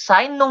 ang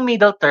sign ng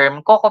middle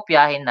term,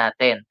 kokopyahin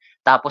natin.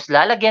 Tapos,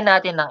 lalagyan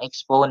natin ng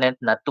exponent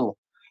na 2.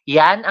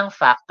 Yan ang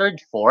factored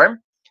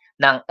form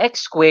ng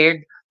x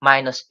squared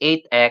minus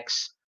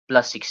 8x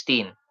plus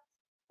 16.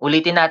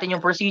 Ulitin natin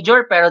yung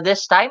procedure, pero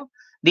this time,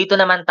 dito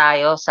naman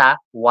tayo sa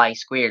y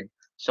squared.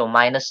 So,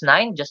 minus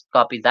 9, just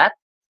copy that.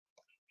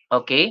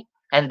 Okay?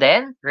 And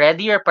then,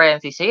 ready your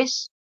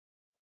parentheses.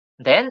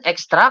 Then,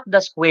 extract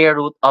the square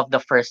root of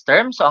the first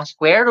term. So, ang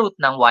square root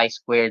ng y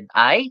squared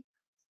ay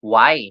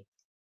y.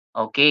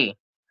 Okay.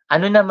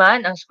 Ano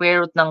naman ang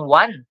square root ng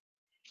 1?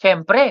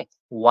 Siyempre,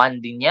 1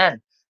 din yan.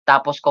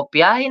 Tapos,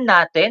 kopyahin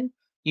natin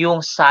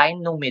yung sign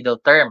ng middle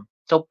term.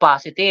 So,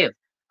 positive.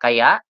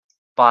 Kaya,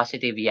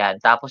 positive yan.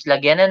 Tapos,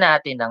 lagyan na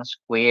natin ng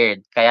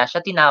squared. Kaya siya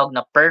tinawag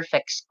na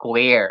perfect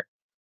square.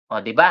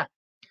 O, di ba?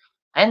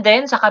 And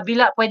then, sa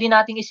kabila, pwede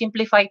nating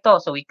i-simplify to.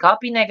 So, we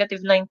copy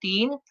negative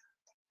 19,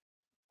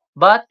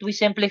 but we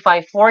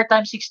simplify 4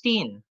 times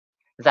 16.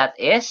 That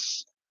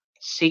is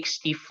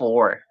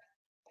 64.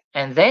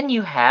 And then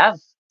you have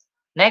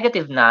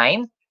negative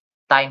 9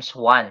 times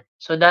 1.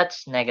 So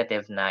that's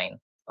negative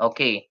 9.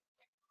 Okay.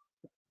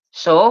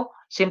 So,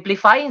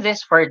 simplifying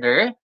this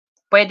further,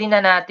 pwede na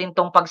natin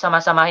itong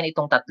pagsamasamahin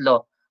itong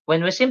tatlo.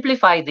 When we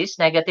simplify this,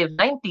 negative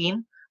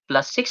 19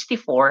 plus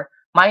 64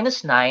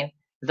 minus 9,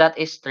 that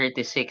is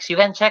 36. You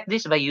can check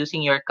this by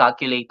using your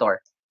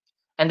calculator.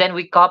 And then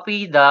we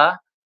copy the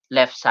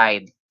left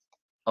side.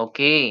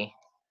 Okay.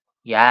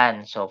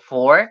 Yan. So,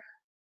 4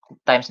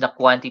 times the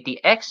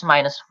quantity x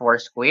minus 4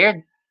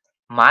 squared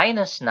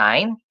minus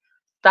 9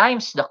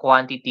 times the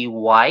quantity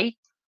y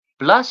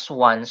plus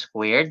 1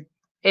 squared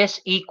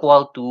is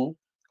equal to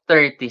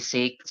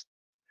 36.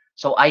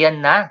 So,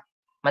 ayan na.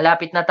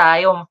 Malapit na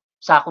tayo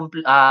sa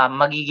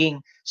magiging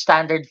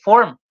standard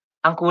form.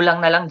 Ang kulang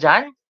na lang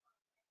dyan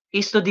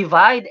is to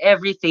divide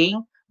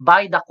everything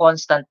by the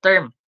constant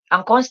term.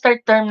 Ang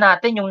constant term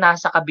natin, yung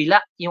nasa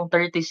kabila, yung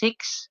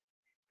 36.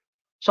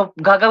 So,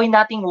 gagawin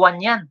nating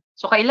 1 yan.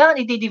 So, kailangan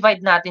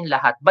i-divide natin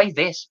lahat by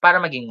this para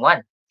maging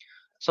 1.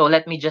 So,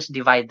 let me just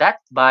divide that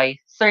by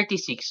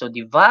 36. So,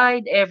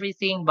 divide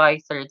everything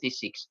by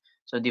 36.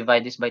 So,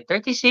 divide this by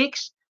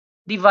 36.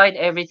 Divide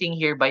everything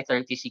here by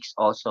 36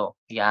 also.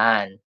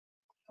 Yan.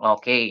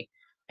 Okay.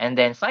 And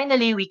then,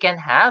 finally, we can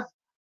have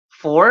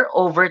 4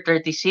 over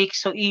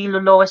 36. So,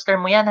 ilo-lowest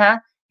term mo yan, ha?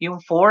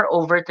 Yung 4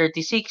 over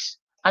 36.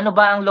 Ano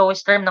ba ang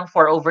lowest term ng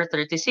 4 over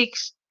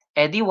 36?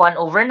 Eh di 1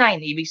 over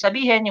 9. Ibig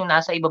sabihin, yung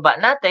nasa ibaba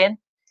natin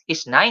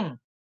is 9.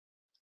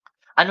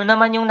 Ano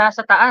naman yung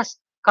nasa taas?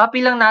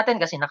 Copy lang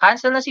natin kasi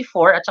na-cancel na si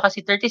 4 at saka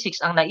si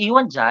 36. Ang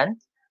naiwan dyan,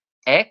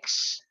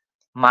 x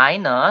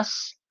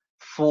minus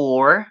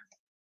 4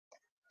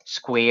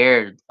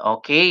 squared.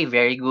 Okay,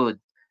 very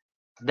good.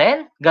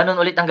 Then,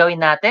 ganun ulit ang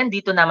gawin natin.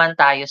 Dito naman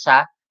tayo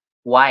sa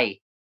y.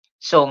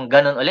 So,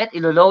 ganun ulit.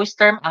 Ilo-lowest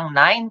term ang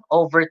 9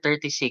 over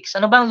 36.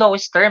 Ano bang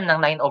lowest term ng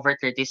 9 over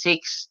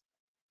 36?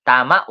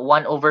 Tama,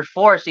 1 over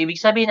 4. So,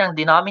 ibig sabihin, ang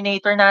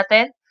denominator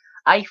natin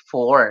ay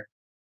 4.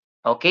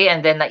 Okay,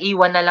 and then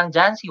naiwan na lang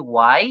dyan si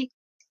y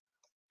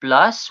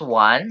plus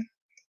 1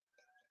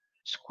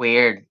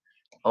 squared.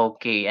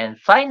 Okay, and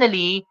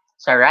finally,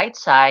 sa right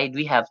side,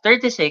 we have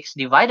 36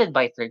 divided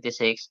by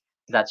 36.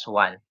 That's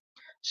 1.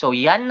 So,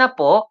 yan na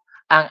po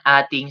ang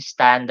ating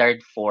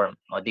standard form.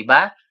 O, di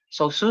ba?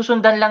 So,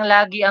 susundan lang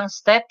lagi ang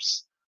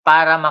steps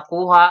para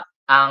makuha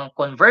ang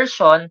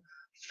conversion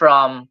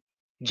from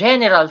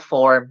general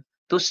form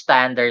to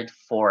standard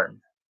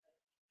form.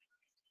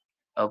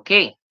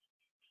 Okay.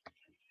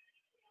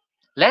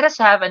 Let us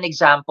have an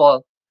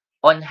example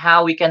on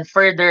how we can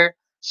further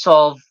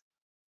solve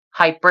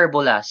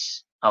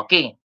hyperbolas.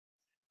 Okay.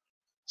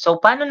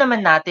 So, paano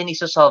naman natin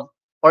isosolve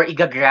or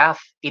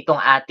igagraph itong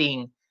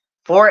ating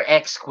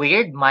 4x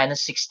squared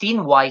minus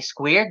 16y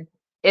squared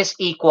is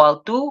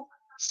equal to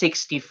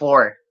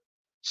 64.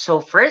 So,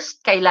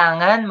 first,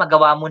 kailangan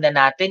magawa muna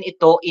natin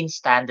ito in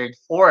standard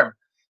form.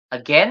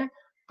 Again,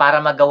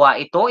 para magawa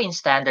ito in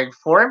standard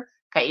form,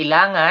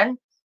 kailangan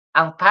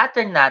ang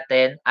pattern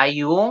natin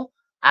ay yung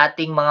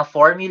ating mga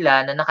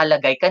formula na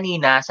nakalagay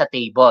kanina sa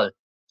table.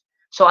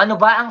 So, ano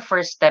ba ang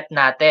first step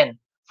natin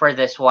for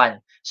this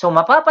one? So,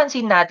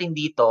 mapapansin natin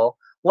dito,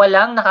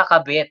 walang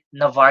nakakabit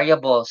na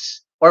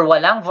variables or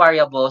walang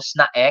variables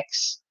na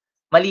x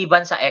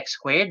maliban sa x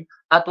squared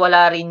at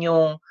wala rin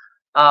yung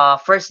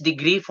first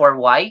degree for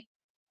y,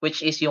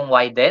 which is yung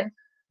y din.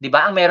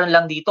 Diba? Ang meron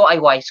lang dito ay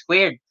y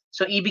squared.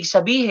 So, ibig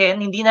sabihin,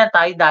 hindi na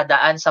tayo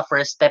dadaan sa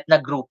first step na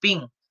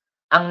grouping.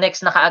 Ang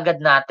next na kaagad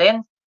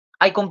natin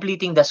ay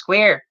completing the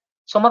square.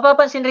 So,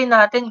 mapapansin rin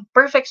natin,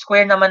 perfect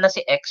square naman na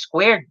si x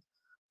squared.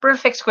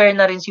 Perfect square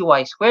na rin si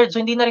y squared. So,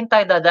 hindi na rin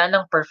tayo dadaan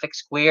ng perfect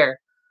square,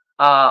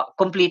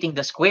 completing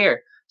the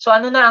square. So,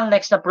 ano na ang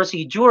next na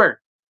procedure?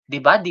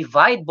 Diba?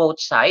 Divide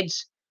both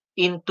sides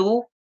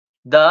into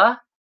the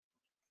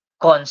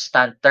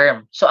constant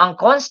term. So, ang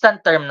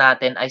constant term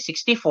natin ay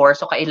 64.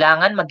 So,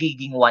 kailangan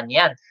magiging 1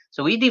 yan.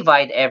 So, we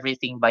divide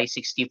everything by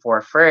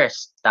 64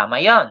 first. Tama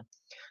yan.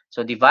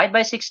 So, divide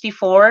by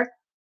 64.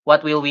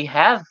 What will we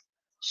have?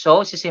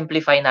 So,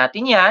 sisimplify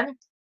natin yan.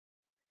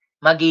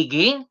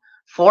 magiging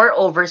 4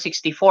 over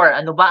 64.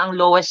 Ano ba ang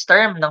lowest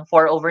term ng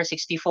 4 over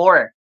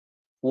 64?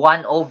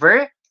 1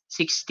 over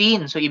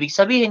 16. So, ibig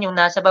sabihin yung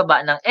nasa baba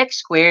ng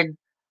x squared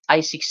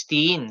ay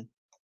 16.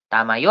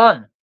 Tama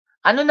yon.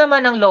 Ano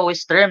naman ang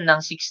lowest term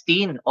ng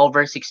 16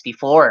 over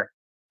 64?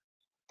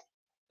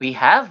 We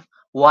have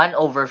 1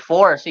 over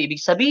 4. So,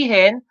 ibig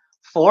sabihin,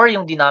 4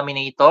 yung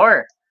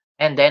denominator.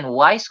 And then,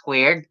 y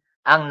squared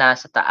ang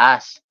nasa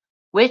taas,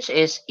 which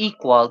is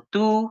equal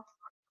to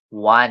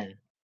 1.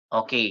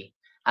 Okay.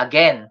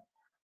 Again,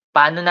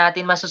 paano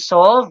natin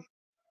masosolve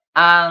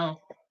ang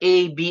A,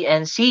 B,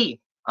 and C?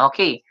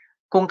 Okay.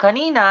 Kung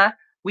kanina,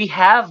 we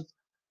have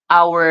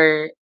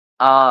our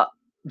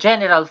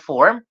general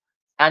form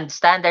and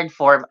standard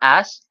form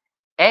as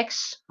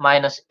x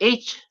minus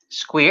h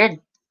squared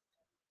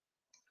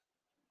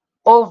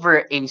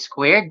over a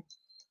squared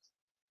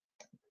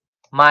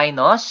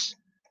minus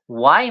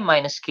y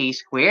minus k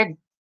squared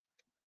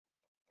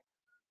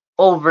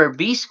over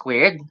b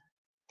squared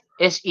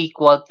is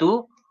equal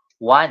to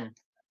 1.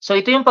 So,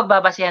 ito yung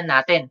pagbabasehan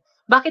natin.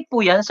 Bakit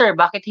po yan, sir?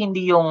 Bakit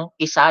hindi yung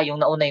isa,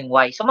 yung nauna yung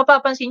y? So,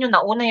 mapapansin nyo,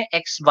 nauna yung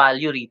x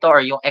value rito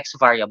or yung x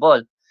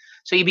variable.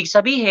 So, ibig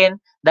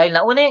sabihin, dahil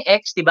nauna yung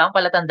x, di ba ang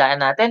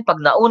palatandaan natin, pag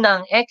nauna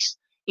ang x,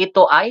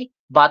 ito ay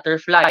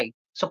butterfly.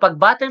 So, pag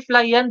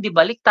butterfly yan, di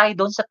balik tayo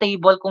doon sa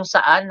table kung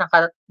saan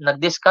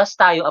nag-discuss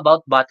tayo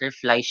about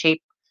butterfly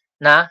shape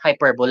na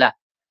hyperbola.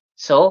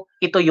 So,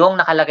 ito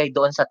yung nakalagay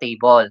doon sa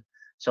table.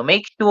 So,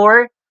 make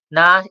sure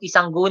na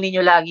isanggunin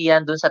nyo lagi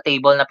yan doon sa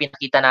table na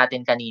pinakita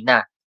natin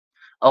kanina.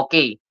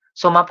 Okay.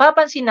 So,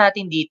 mapapansin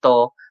natin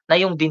dito na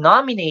yung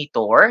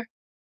denominator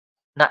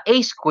na a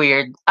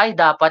squared ay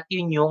dapat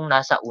yun yung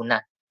nasa una.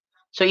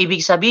 So,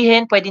 ibig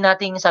sabihin, pwede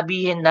nating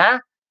sabihin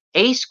na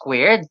a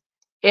squared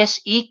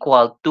is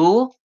equal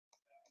to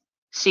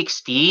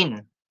 16.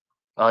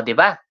 O, di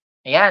ba?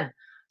 Ayan.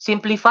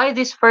 Simplify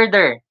this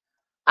further.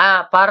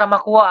 Para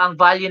makuha ang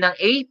value ng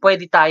a,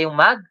 pwede tayong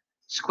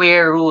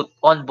mag-square root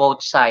on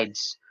both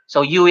sides.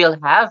 So, you will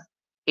have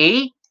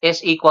a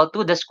is equal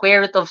to the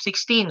square root of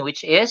 16,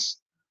 which is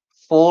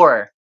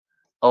 4.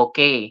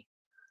 Okay.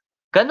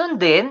 Ganon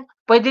din,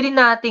 pwede rin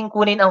nating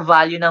kunin ang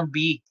value ng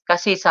b.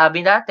 Kasi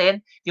sabi natin,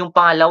 yung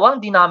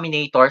pangalawang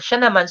denominator, siya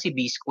naman si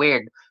b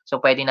squared. So,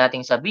 pwede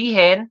nating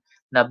sabihin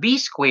na b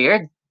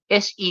squared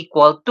is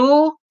equal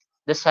to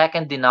the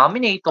second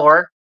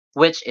denominator,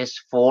 which is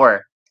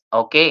 4.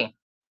 Okay.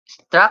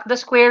 Subtract the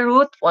square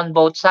root on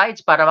both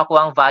sides para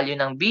makuha ang value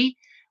ng b.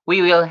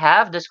 We will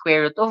have the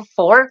square root of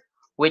 4,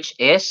 which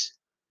is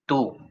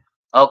 2.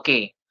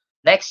 Okay.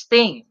 Next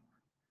thing,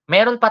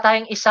 meron pa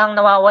tayong isang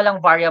nawawalang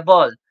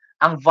variable,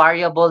 ang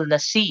variable na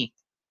c.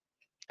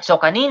 So,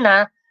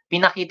 kanina,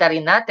 pinakita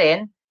rin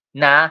natin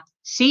na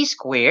c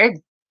squared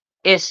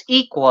is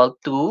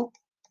equal to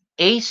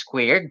a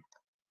squared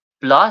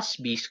plus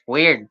b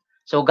squared.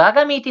 So,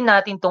 gagamitin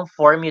natin tong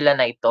formula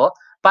na ito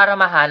para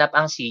mahanap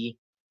ang c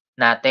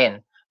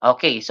natin.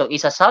 Okay, so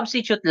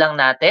isa-substitute lang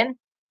natin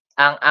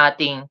ang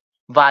ating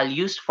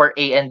values for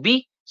a and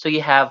b. So,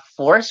 you have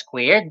 4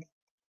 squared.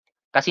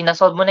 Kasi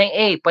nasolve mo na yung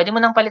a. Pwede mo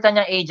nang palitan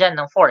yung a dyan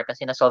ng 4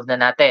 kasi nasolve na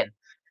natin.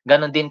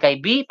 Ganon din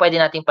kay b, pwede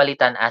natin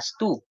palitan as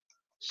 2.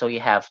 So, you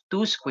have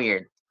 2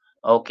 squared.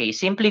 Okay,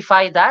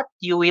 simplify that.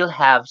 You will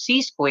have c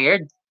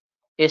squared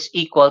is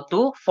equal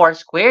to 4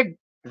 squared.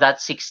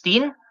 That's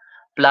 16.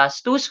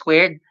 Plus 2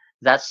 squared.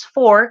 That's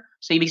 4.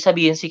 So, ibig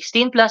sabihin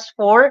 16 plus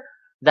 4,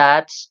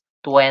 that's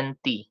 20.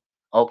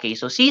 Okay,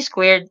 so c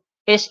squared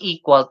is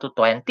equal to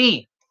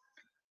 20.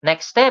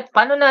 Next step,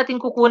 paano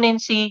natin kukunin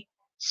si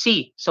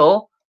c?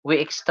 So, we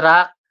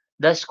extract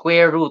the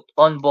square root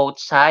on both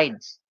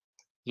sides.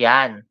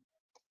 Yan.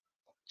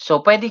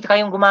 So, pwede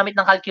kayong gumamit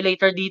ng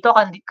calculator dito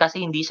kasi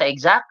hindi siya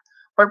exact.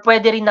 Or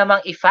pwede rin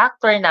namang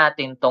i-factor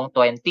natin tong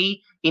 20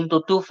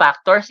 into 2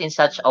 factors in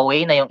such a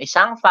way na yung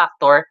isang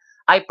factor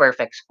ay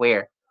perfect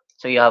square.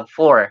 So, you have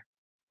 4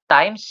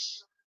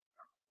 times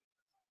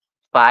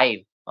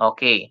 5.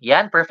 Okay.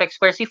 Yan, perfect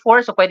square si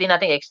 4. So, pwede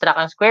natin extract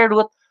ang square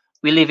root.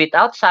 We leave it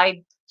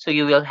outside. So,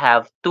 you will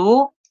have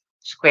 2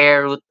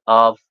 square root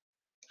of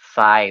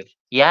 5.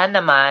 Yan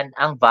naman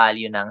ang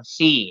value ng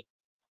c.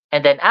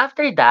 And then,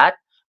 after that,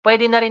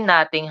 pwede na rin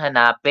nating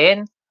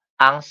hanapin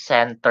ang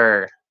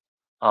center.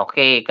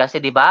 Okay.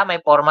 Kasi, di ba, may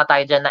forma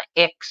tayo dyan na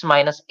x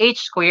minus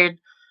h squared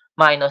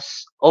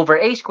minus over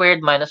a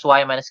squared minus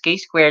y minus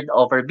k squared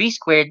over b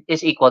squared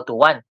is equal to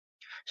 1.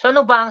 So,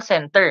 ano ba ang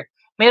center?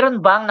 Meron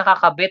bang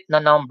nakakabit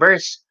na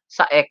numbers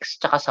sa x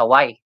tsaka sa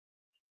y?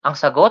 Ang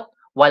sagot,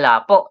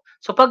 wala po.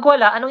 So, pag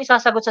wala, anong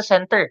isasagot sa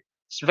center?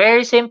 It's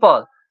very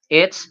simple.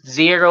 It's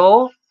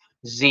 0,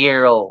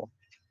 0.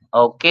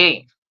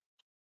 Okay.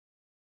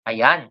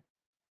 Ayan.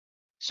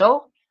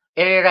 So,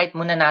 i-rewrite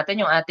muna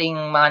natin yung ating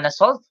mga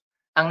nasolve.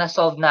 Ang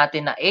nasolve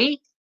natin na a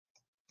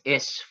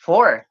is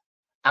 4.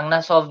 Ang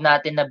nasolve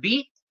natin na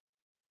b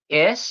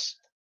is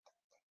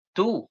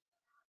 2.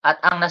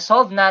 At ang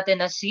nasolve natin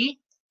na c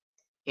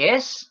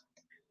is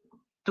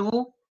 2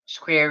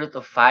 square root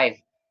of 5.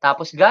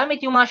 Tapos,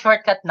 gamit yung mga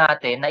shortcut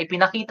natin na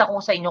ipinakita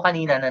ko sa inyo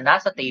kanina na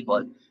nasa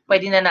table,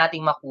 pwede na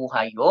nating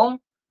makuha yung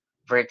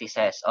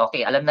vertices.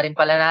 Okay, alam na rin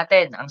pala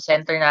natin, ang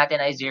center natin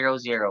ay 0,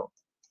 0.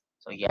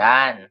 So,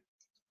 yan.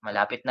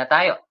 Malapit na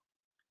tayo.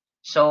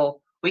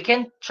 So, we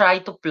can try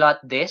to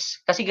plot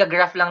this kasi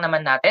gagraph lang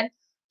naman natin.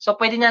 So,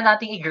 pwede na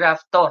nating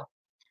i-graph to.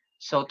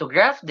 So, to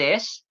graph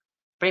this,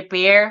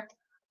 prepare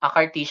a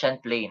Cartesian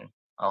plane.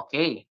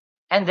 Okay.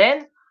 And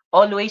then,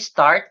 always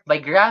start by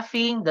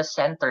graphing the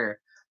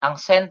center. Ang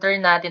center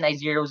natin ay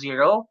 0,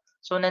 0.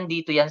 So,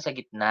 nandito yan sa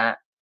gitna.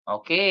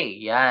 Okay,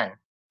 yan.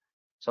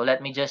 So,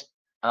 let me just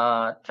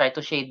try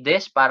to shade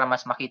this para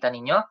mas makita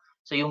ninyo.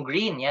 So, yung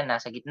green, yan,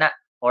 nasa gitna.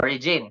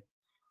 Origin.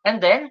 And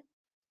then,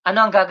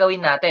 ano ang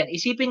gagawin natin?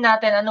 Isipin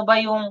natin, ano ba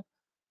yung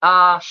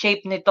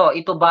shape nito?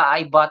 Ito ba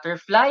ay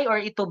butterfly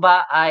or ito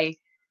ba ay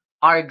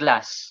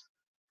hourglass?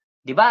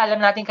 Di ba? Alam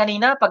natin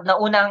kanina, pag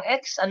nauna ang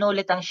X, ano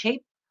ulit ang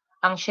shape?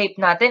 Ang shape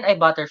natin ay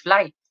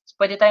butterfly. So,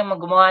 pwede tayong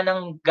gumawa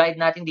ng guide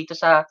natin dito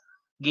sa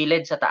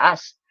gilid sa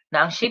taas.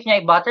 Na ang shape niya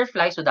ay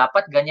butterfly, so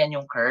dapat ganyan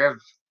yung curve.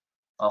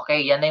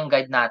 Okay, yan na yung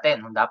guide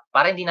natin.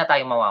 Para hindi na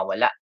tayo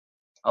mawawala.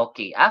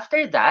 Okay,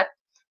 after that,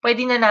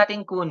 pwede na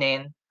natin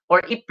kunin or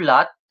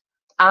i-plot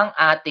ang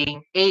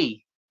ating A.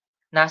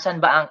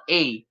 Nasaan ba ang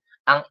A?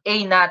 Ang A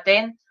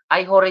natin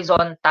ay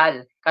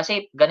horizontal.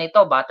 Kasi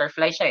ganito,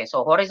 butterfly siya eh.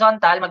 So,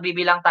 horizontal,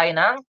 magbibilang tayo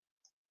ng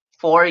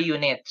 4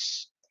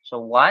 units.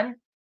 So, 1,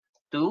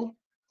 2,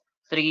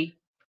 3,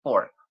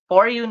 4.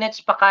 4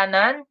 units pa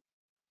kanan.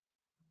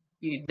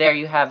 There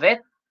you have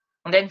it.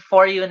 And then,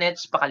 4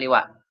 units pa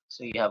kaliwa.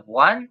 So, you have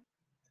 1,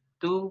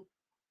 2,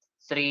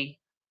 3,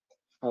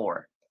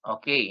 4.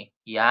 Okay,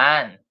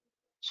 yan.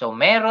 So,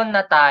 meron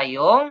na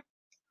tayong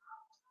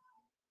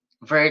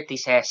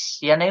vertices.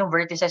 Yan na yung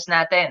vertices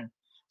natin.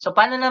 So,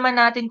 paano naman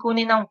natin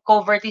kunin ang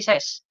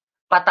co-vertices?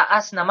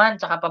 Pataas naman,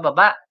 tsaka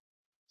pababa.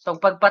 So,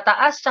 pag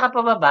pataas, tsaka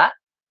pababa,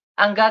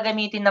 ang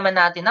gagamitin naman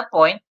natin na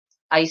point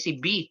ay si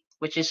B,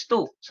 which is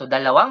 2. So,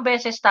 dalawang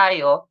beses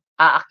tayo,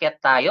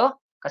 aakyat tayo,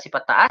 kasi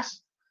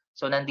pataas.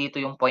 So, nandito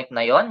yung point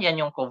na yon. Yan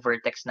yung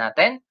co-vertex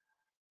natin.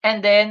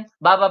 And then,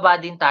 bababa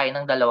din tayo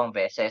ng dalawang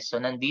beses.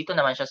 So, nandito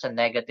naman siya sa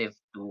negative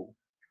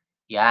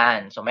 2.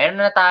 Yan. So,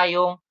 meron na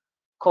tayong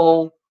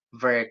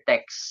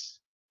co-vertex.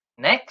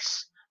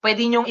 Next,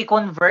 pwede nyong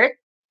i-convert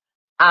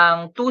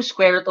ang 2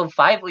 square root of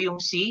 5 o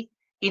yung C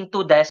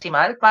into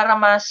decimal para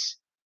mas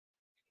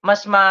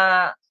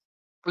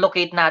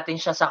ma-locate natin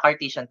siya sa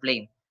Cartesian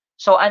plane.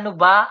 So, ano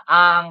ba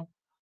ang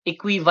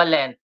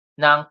equivalent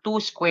ng 2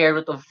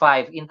 square root of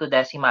 5 into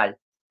decimal?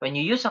 When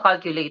you use a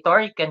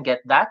calculator, you can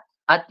get that.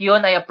 At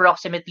yun ay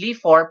approximately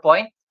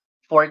 4.47.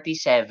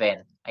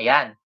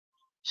 Ayan.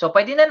 So,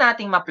 pwede na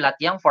nating ma-plot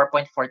yung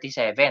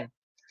 4.47.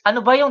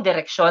 Ano ba yung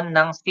direksyon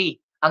ng C?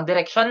 Ang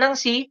direksyon ng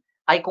C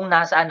ay kung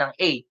nasaan ang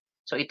A.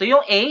 So, ito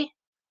yung A.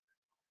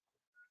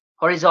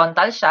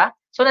 Horizontal siya.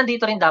 So,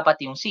 nandito rin dapat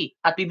yung C.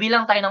 At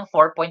bibilang tayo ng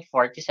 4.47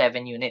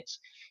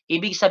 units.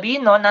 Ibig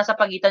sabihin no, nasa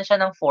pagitan siya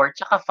ng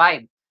 4 tsaka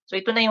 5. So,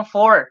 ito na yung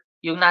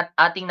 4, yung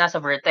ating nasa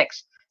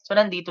vertex. So,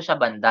 nandito siya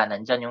banda.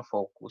 Nandyan yung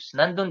focus.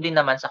 Nandun din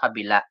naman sa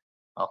kabila.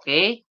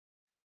 Okay?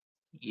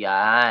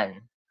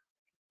 Yan.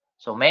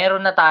 So,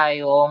 meron na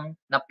tayong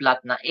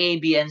na-plot na A,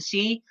 B, and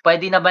C.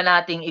 Pwede na ba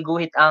nating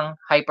iguhit ang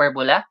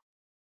hyperbola?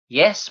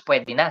 Yes,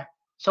 pwede na.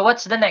 So,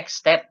 what's the next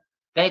step?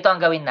 Ganito ang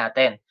gawin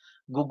natin.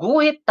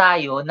 Guguhit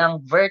tayo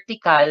ng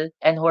vertical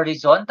and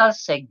horizontal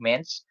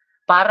segments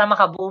para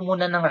makabuo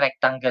muna ng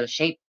rectangle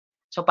shape.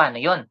 So, paano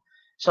yun?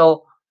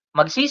 So,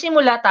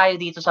 magsisimula tayo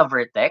dito sa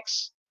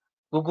vertex.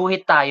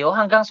 Guguhit tayo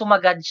hanggang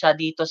sumagad siya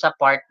dito sa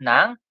part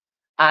ng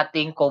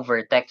ating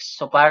co-vertex.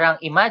 So, parang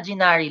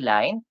imaginary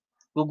line,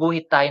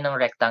 guguhit tayo ng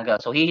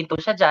rectangle. So, hihinto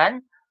siya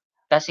dyan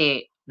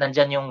kasi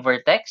nandyan yung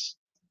vertex.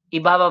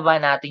 Ibababa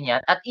natin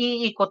yan at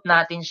iikot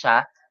natin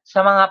siya sa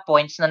mga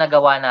points na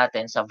nagawa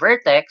natin sa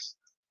vertex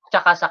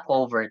tsaka sa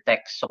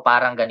co-vertex. So,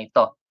 parang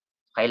ganito.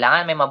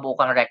 Kailangan may mabuo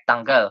kang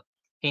rectangle.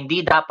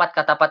 Hindi dapat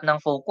katapat ng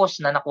focus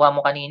na nakuha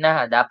mo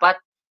kanina. Dapat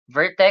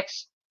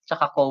vertex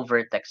tsaka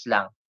co-vertex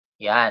lang.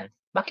 Yan.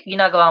 Bakit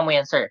ginagawa mo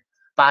yan, sir?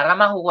 Para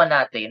makuha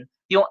natin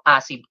yung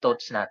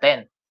asymptotes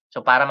natin.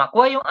 So, para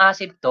makuha yung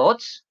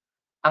asymptotes,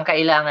 ang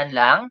kailangan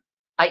lang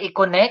ay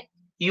i-connect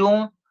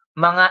yung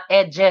mga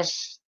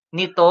edges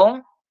nitong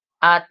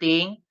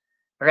ating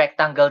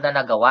rectangle na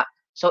nagawa.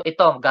 So,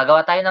 ito,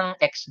 gagawa tayo ng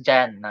X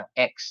dyan, ng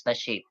X na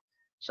shape.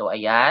 So,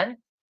 ayan,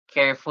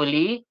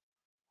 carefully,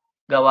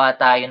 gawa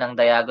tayo ng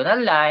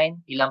diagonal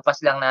line, ilampas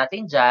lang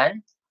natin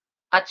dyan,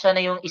 at siya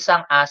na yung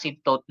isang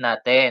asymptote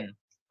natin.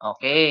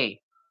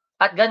 Okay.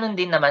 At ganun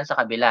din naman sa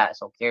kabila.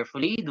 So,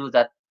 carefully, do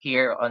that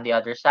here on the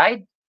other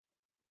side.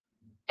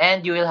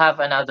 And you will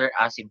have another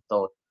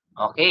asymptote.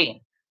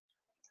 Okay.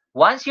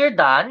 Once you're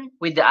done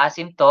with the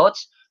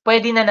asymptotes,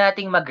 pwede na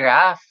nating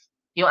mag-graph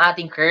yung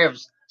ating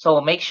curves. So,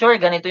 make sure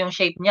ganito yung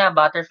shape niya,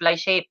 butterfly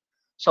shape.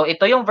 So,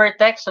 ito yung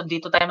vertex. So,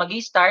 dito tayo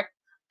mag-i-start.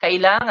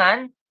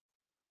 Kailangan,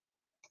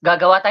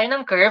 gagawa tayo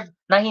ng curve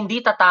na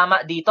hindi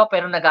tatama dito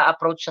pero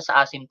nag-a-approach siya sa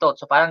asymptote.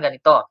 So, parang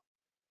ganito.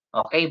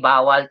 Okay,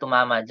 bawal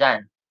tumama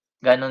dyan.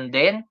 Ganun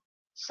din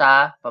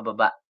sa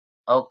pababa.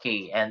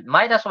 Okay, and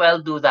might as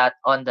well do that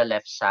on the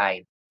left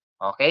side.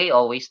 Okay,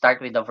 always start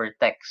with the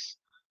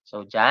vertex.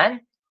 So,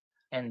 dyan.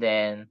 And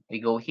then, we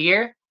go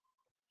here.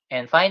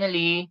 And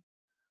finally,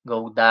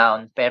 go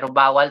down. Pero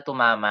bawal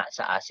tumama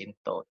sa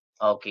asymptote.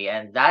 Okay,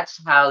 and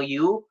that's how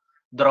you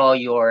draw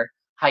your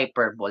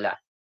hyperbola.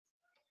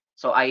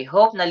 So, I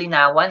hope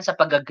nalinawan sa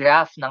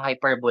pag-graph ng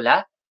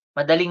hyperbola.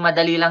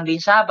 Madaling-madali lang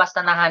din siya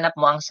basta nahanap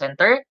mo ang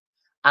center,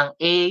 ang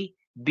A,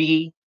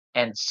 B,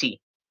 and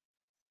C.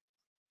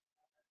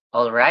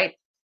 Alright,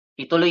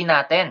 ituloy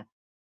natin.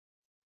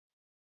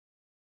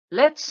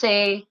 Let's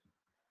say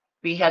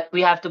we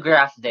have to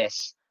graph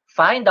this.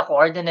 Find the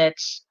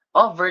coordinates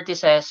of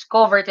vertices,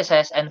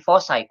 co-vertices, and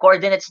foci.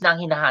 Coordinates na ang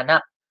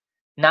hinahanap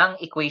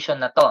ng equation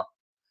na to.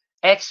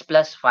 X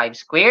plus 5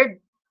 squared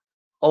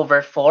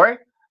over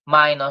 4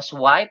 minus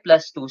y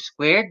plus 2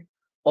 squared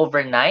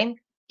over 9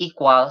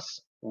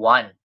 equals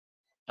 1.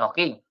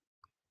 Okay.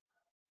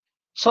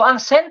 So, ang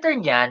center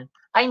niyan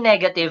ay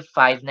negative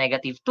 5,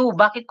 negative 2.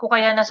 Bakit ko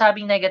kaya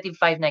nasabing negative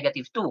 5,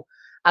 negative 2?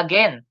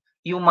 Again,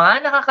 yung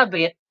mga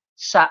nakakabit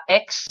sa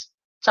X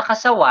tsaka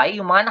sa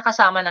Y, yung mga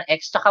nakasama ng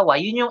X tsaka Y,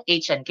 yun yung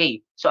H and K.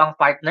 So, ang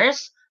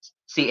partners,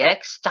 si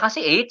X tsaka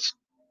si H,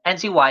 and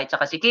si Y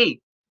tsaka si K.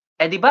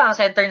 Eh, di ba, ang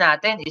center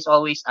natin is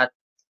always at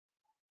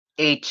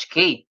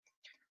HK.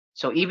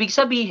 So, ibig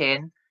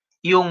sabihin,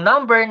 yung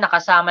number na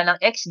kasama ng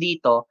X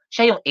dito,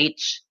 siya yung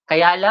H.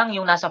 Kaya lang,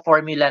 yung nasa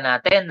formula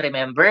natin,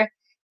 remember,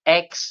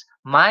 X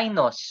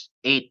minus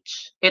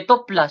H.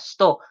 Ito plus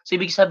to. So,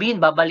 ibig sabihin,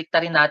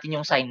 babaliktarin natin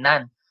yung sign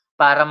nan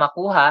para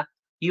makuha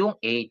yung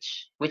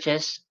H, which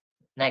is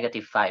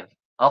negative 5.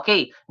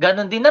 Okay,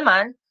 ganun din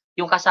naman,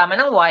 yung kasama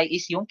ng Y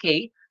is yung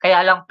K, kaya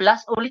lang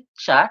plus ulit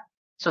siya.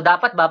 So,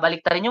 dapat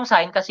babaliktarin yung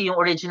sign kasi yung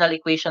original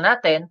equation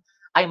natin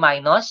ay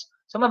minus.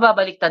 So,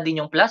 mababaliktad din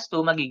yung plus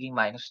 2, magiging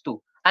minus 2.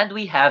 And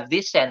we have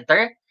this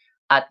center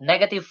at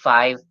negative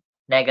 5,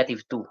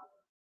 negative 2.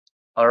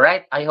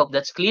 Alright, I hope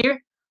that's clear.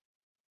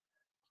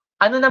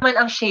 Ano naman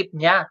ang shape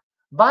niya?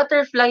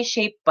 Butterfly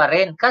shape pa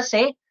rin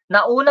kasi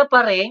nauna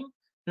pa rin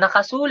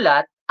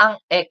nakasulat ang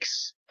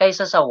X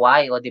kaysa sa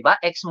Y. O, di ba?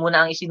 X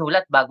muna ang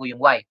isinulat bago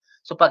yung Y.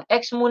 So, pag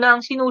X muna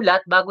ang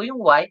sinulat bago yung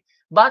Y,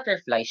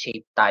 butterfly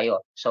shape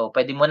tayo. So,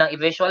 pwede mo nang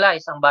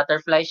i-visualize ang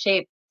butterfly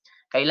shape.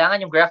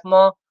 Kailangan yung graph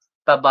mo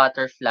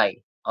pa-butterfly.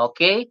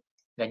 Okay?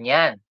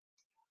 Ganyan.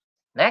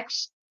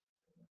 Next.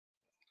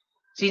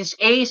 Since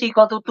A is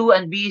equal to 2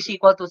 and B is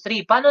equal to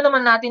 3, paano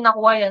naman natin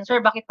nakuha yan?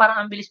 Sir, bakit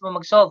parang ang bilis mo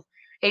mag-solve?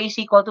 A is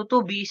equal to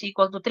 2, B is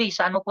equal to 3.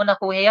 Saan mo po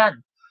nakuha yan?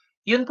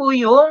 Yun po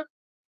yung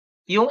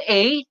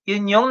A,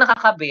 yun yung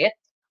nakakabit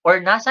or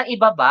nasa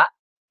ibaba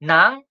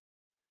ng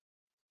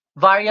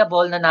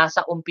variable na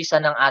nasa umpisa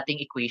ng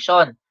ating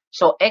equation.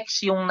 So,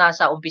 X yung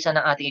nasa umpisa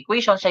ng ating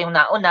equation, siya yung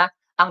nauna.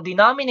 Ang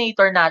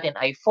denominator natin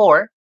ay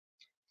 4.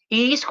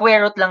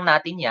 I-square root lang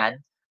natin yan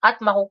at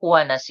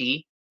makukuha na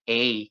si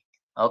A.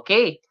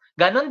 Okay.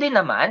 Ganon din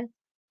naman,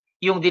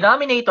 yung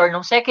denominator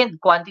ng second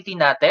quantity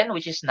natin,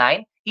 which is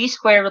 9,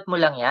 i-square root mo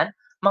lang yan,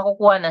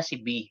 makukuha na si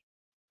B.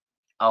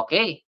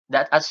 Okay.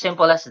 That as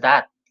simple as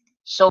that.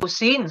 So,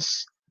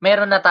 since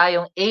meron na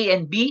tayong A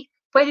and B,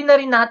 pwede na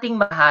rin nating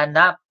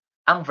mahanap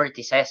ang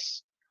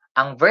vertices.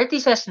 Ang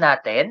vertices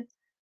natin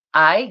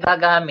ay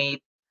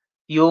gagamit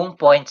yung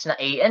points na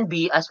A and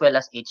B as well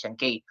as H and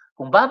K.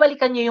 Kung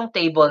babalikan nyo yung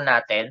table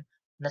natin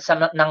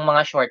ng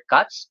mga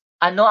shortcuts,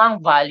 ano ang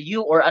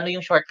value or ano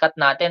yung shortcut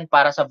natin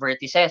para sa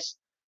vertices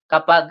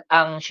kapag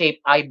ang shape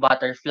ay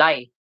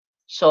butterfly?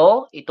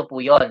 So, ito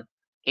po yon.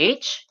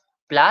 H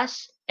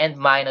plus and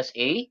minus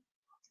A,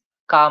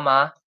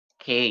 comma,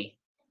 K.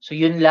 So,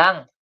 yun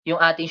lang yung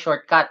ating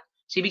shortcut.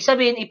 So, ibig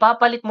sabihin,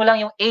 ipapalit mo lang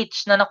yung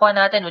H na nakuha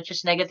natin, which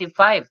is negative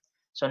 5.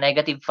 So,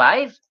 negative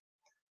 5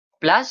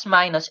 plus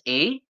minus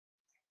A,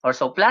 or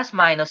so plus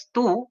minus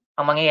 2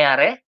 ang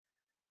mangyayari,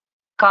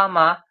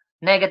 comma,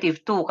 negative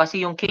 2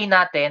 kasi yung K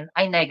natin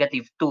ay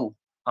negative 2.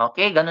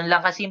 Okay, ganun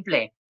lang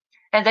kasimple.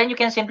 And then you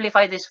can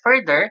simplify this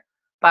further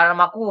para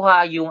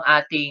makuha yung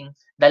ating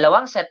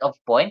dalawang set of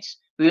points.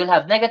 We will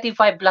have negative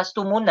 5 plus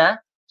 2 muna.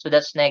 So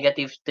that's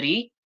negative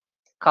 3,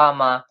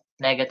 comma,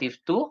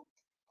 negative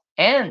 2.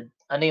 And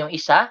ano yung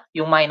isa?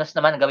 Yung minus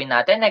naman gawin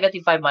natin.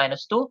 Negative 5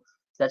 minus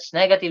 2. That's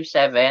negative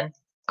 7,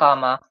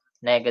 comma,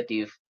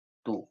 negative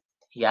 2.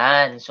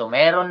 Yan. So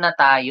meron na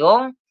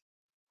tayong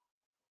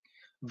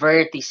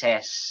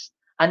vertices.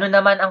 Ano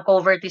naman ang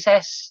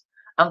co-vertices?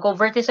 Ang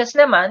co-vertices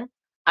naman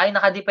ay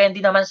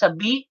nakadepende naman sa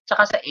B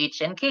tsaka sa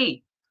H and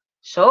K.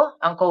 So,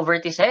 ang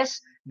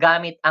co-vertices,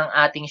 gamit ang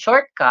ating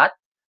shortcut,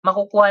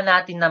 makukuha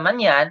natin naman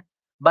yan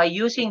by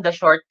using the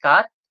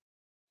shortcut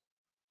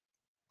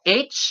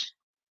H,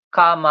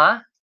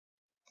 comma,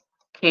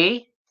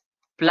 K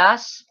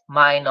plus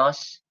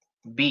minus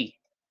B.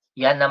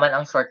 Yan naman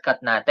ang shortcut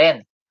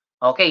natin.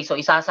 Okay, so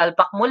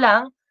isasalpak mo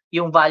lang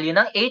yung value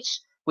ng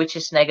H, which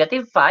is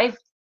negative 5.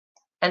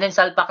 And then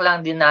salpak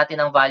lang din natin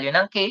ang value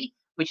ng K,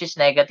 which is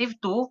negative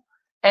 2.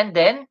 And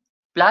then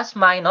plus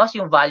minus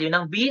yung value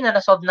ng B na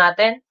nasolve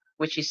natin,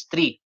 which is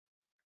 3.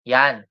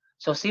 Yan.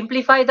 So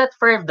simplify that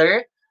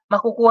further,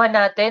 makukuha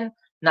natin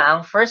na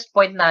ang first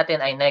point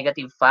natin ay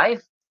negative 5.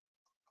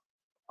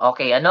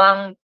 Okay, ano ang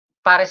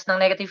pares ng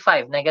negative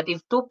 5. Negative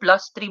 2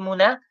 plus 3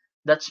 muna,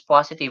 that's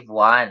positive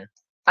 1.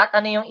 At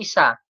ano yung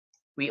isa?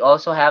 We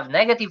also have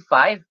negative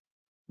 5.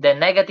 Then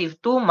negative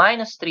 2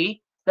 minus 3,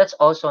 that's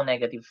also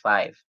negative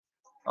 5.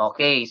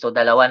 Okay, so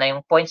dalawa na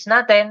yung points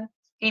natin.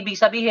 Ibig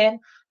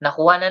sabihin,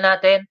 nakuha na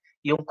natin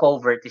yung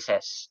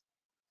co-vertices.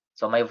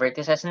 So may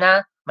vertices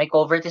na, may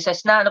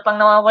co-vertices na. Ano pang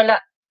nawawala?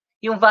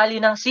 Yung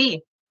value ng C.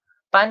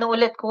 Paano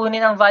ulit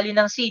kunin ang value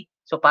ng C?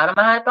 So para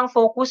mahanap ang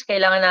focus,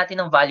 kailangan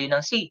natin ng value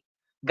ng C.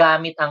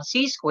 Gamit ang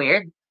C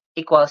squared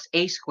equals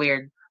A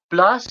squared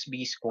plus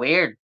B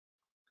squared.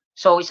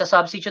 So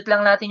isa-substitute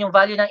lang natin yung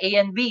value ng A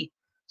and B.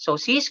 So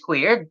C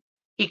squared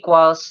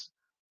equals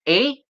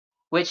A,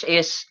 which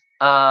is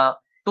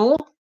 2.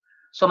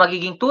 So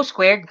magiging 2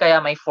 squared,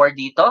 kaya may 4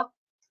 dito.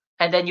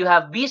 And then you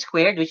have B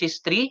squared, which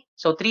is 3.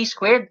 So 3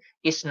 squared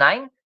is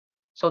 9.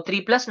 So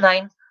 3 plus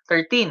 9,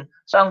 13.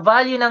 So ang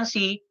value ng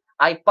C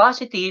ay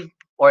positive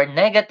or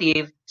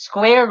negative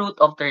square root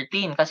of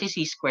 13 kasi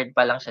C squared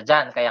pa lang siya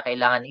dyan. Kaya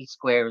kailangan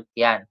i-square root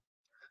yan.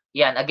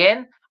 Yan.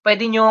 Again,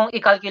 pwede nyong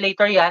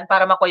i-calculator yan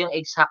para makuha yung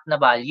exact na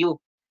value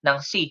ng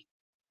C.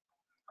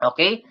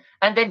 Okay?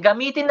 And then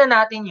gamitin na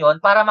natin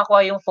yon para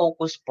makuha yung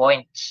focus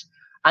points.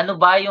 Ano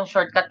ba yung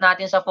shortcut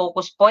natin sa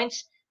focus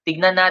points?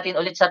 Tignan natin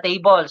ulit sa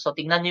table. So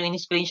tignan nyo yung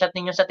screenshot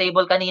ninyo sa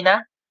table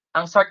kanina.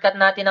 Ang shortcut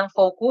natin ng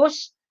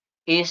focus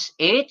is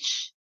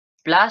H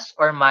plus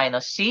or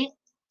minus C,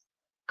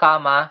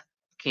 comma,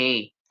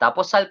 K.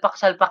 Tapos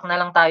salpak-salpak na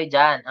lang tayo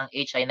dyan. Ang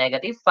H ay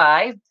negative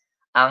 5,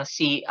 ang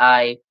C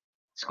ay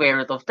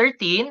square root of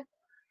 13,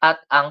 at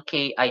ang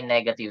K ay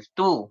negative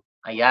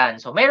 2. Ayan.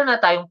 So meron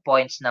na tayong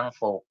points ng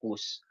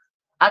focus.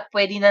 At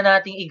pwede na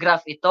nating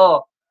i-graph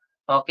ito.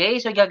 Okay?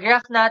 So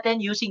i-graph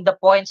natin using the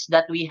points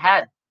that we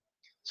had.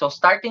 So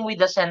starting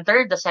with the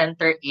center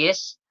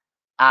is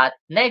at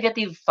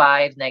negative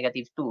 5,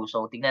 negative 2.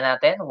 So tignan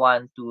natin.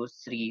 1, 2,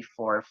 3,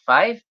 4,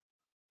 5.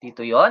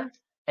 Dito yon.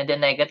 And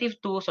then negative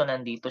 2. So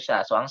nandito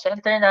siya. So ang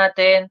center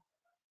natin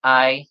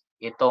ay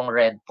itong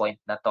red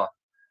point na to.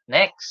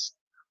 Next.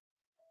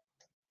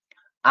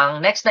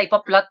 Ang next na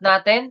ipa-plot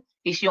natin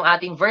is yung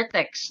ating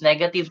vertex.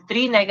 Negative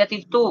 3,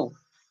 negative 2.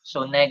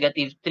 So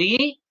negative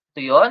 3.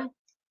 Ito yun.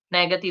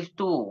 Negative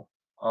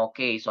 2.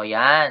 Okay. So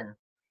yan.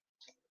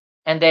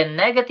 And then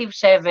negative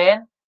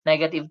 7,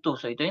 negative 2.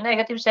 So ito yung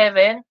negative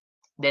 7.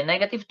 Then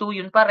negative 2,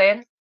 yun pa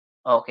rin.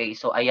 Okay,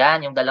 so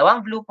ayan, yung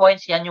dalawang blue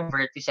points, yan yung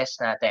vertices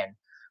natin.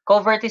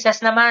 Co-vertices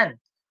naman.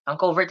 Ang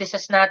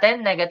co-vertices natin,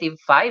 negative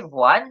 5,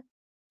 1.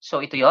 So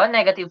ito yon,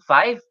 negative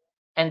 5.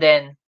 And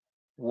then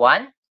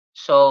 1.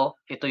 So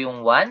ito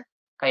yung 1.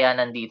 Kaya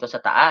nandito sa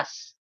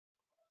taas.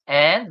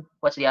 And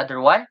what's the other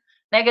one?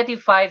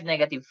 Negative 5,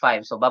 negative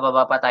 5. So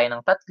bababa pa tayo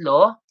ng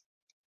 3.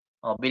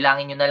 O,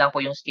 bilangin nyo na lang po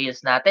yung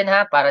scales natin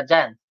ha, para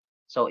dyan.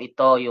 So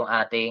ito yung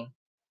ating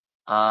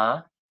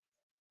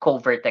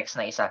co-vertex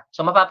na isa.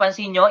 So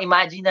mapapansin nyo, ang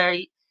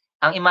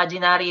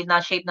imaginary na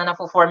shape na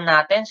na-form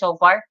natin so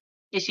far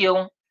is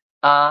yung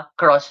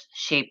cross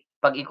shape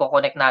pag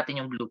i-connect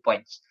natin yung blue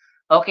points.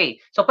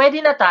 Okay, so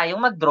pwede na tayong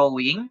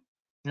mag-drawing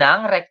ng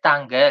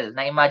rectangle,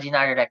 na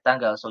imaginary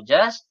rectangle. So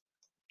just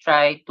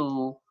try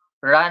to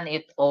run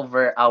it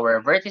over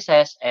our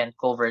vertices and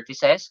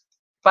co-vertices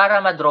para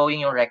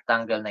ma-drawing yung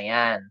rectangle na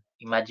yan.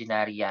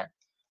 Imaginary yan.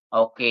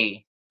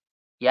 Okay.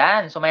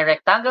 Yan. So may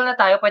rectangle na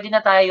tayo. Pwede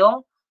na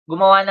tayong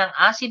gumawa ng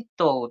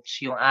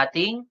asymptotes, yung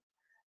ating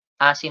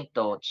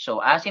asymptotes. So,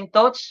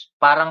 asymptotes,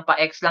 parang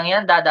pa-x lang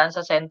yan, dadaan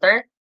sa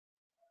center.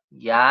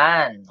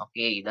 Yan.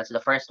 Okay, that's the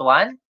first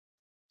one.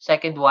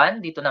 Second one,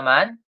 dito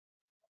naman.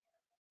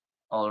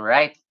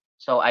 Alright.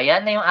 So,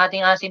 ayan na yung ating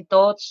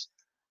asymptotes.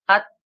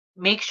 At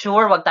make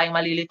sure, wag tayong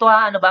malilito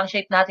ha. Ano ba ang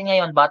shape natin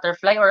ngayon?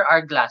 Butterfly or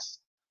hourglass?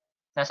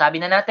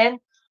 Nasabi na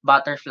natin,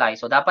 butterfly.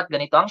 So, dapat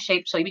ganito ang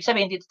shape. So, ibig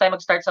sabihin, dito tayo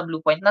mag-start sa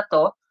blue point na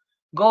to.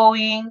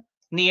 Going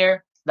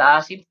near the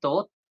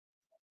asymptote.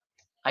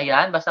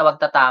 Ayan, basta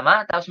wag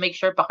tatama. Tapos make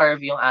sure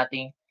pa-curve yung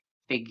ating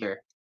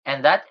figure.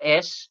 And that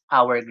is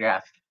our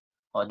graph.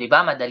 O, di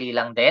ba? Madali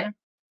lang din.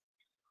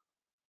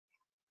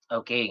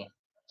 Okay.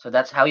 So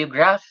that's how you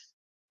graph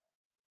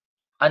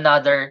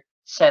another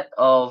set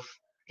of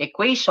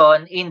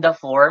equation in the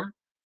form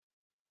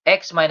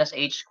x minus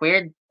h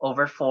squared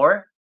over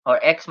 4 or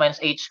x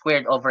minus h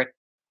squared over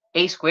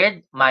a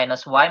squared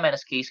minus y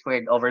minus k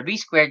squared over b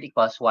squared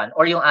equals 1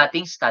 or yung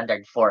ating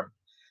standard form.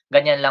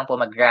 Ganyan lang po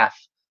mag-graph.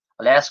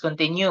 Let us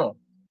continue.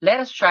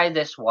 Let us try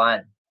this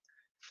one.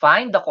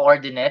 Find the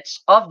coordinates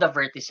of the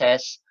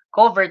vertices,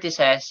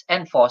 co-vertices,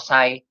 and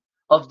foci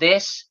of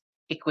this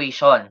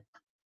equation.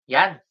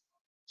 Yan.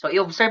 So,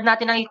 i-observe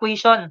natin ang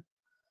equation.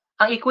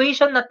 Ang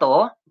equation na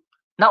to,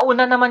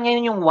 nauna naman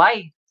ngayon yung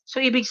y. So,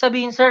 ibig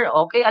sabihin, sir,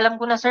 okay, alam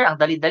ko na, sir, ang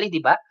dali-dali,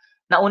 di ba?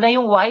 Nauna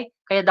yung y,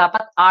 kaya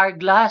dapat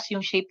hourglass yung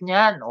shape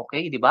niyan.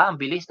 Okay, di ba?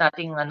 Ang bilis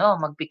nating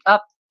mag-pick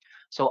up.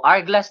 So,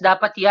 hourglass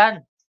dapat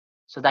yan.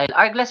 So, dahil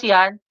hourglass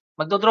yan,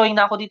 magdodrawing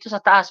na ako dito sa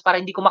taas para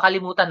hindi ko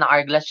makalimutan na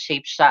hourglass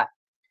shape siya.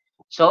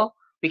 So,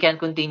 we can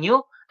continue.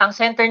 Ang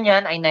center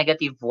niyan ay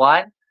negative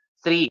 1,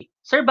 3.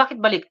 Sir, bakit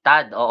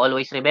baliktad? O,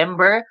 always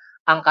remember,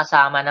 ang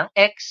kasama ng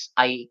x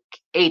ay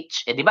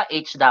h. Di ba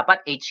h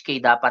dapat,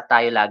 hk dapat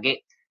tayo lagi.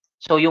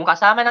 So, yung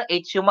kasama ng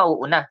h yung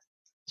mauuna.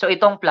 So,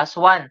 itong plus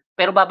 1.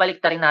 Pero babalik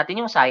rin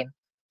natin yung sign.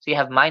 So, you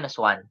have minus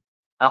 1.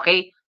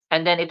 Okay?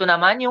 And then, ito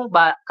naman yung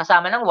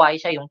kasama ng y,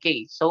 siya yung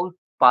k. So,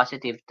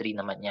 positive 3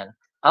 naman yan.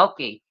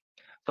 Okay.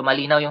 So,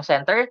 malinaw yung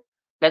center.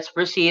 Let's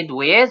proceed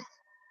with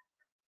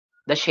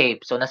the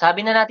shape. So,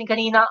 nasabi na natin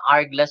kanina,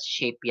 hourglass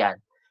shape yan.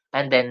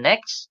 And then,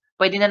 next,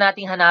 pwede na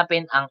natin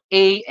hanapin ang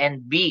A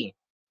and B.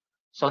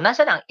 So,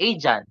 nasa ang A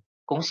dyan?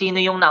 Kung sino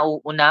yung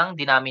nauunang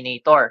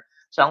denominator.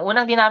 So, ang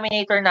unang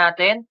denominator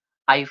natin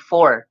ay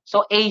 4.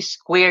 So, A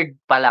squared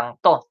pa lang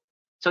to.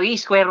 So,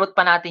 i-square root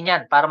pa natin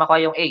yan para makuha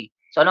yung A.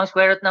 So, anong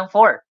square root ng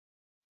 4?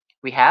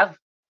 We have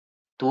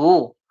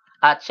 2.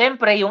 At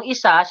syempre, yung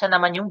isa, siya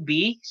naman yung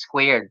B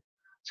squared.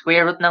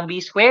 Square root ng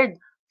B squared,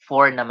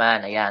 4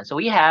 naman. Ayan. So,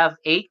 we have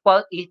A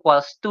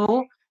equals 2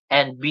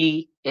 and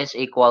B is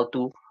equal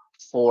to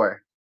 4.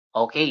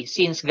 Okay.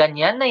 Since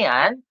ganyan na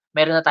yan,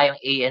 meron na tayong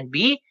A and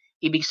B.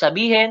 Ibig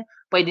sabihin,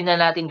 pwede na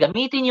natin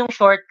gamitin yung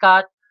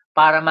shortcut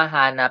para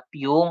mahanap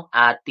yung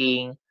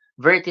ating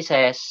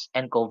vertices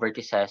and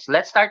co-vertices.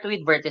 Let's start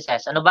with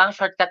vertices. Ano ba ang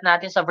shortcut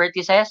natin sa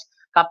vertices?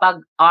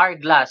 Kapag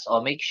hourglass,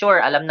 make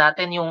sure, alam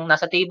natin yung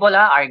nasa table,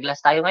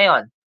 hourglass tayo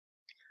ngayon.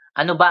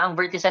 Ano ba ang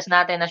vertices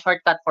natin na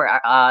shortcut for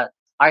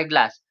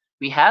hourglass?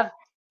 We have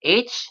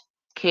h,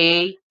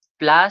 k,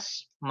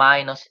 plus,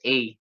 minus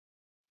a.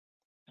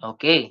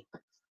 Okay.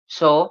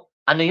 So,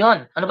 ano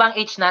yon? Ano ba ang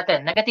h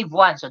natin? Negative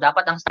 1. So,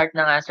 dapat ang start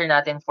ng answer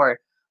natin for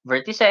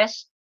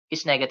vertices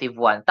is negative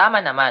 1.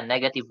 Tama naman,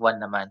 negative 1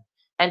 naman.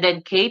 And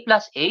then, k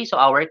plus a. So,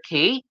 our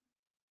k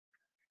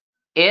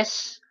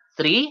is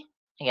 3.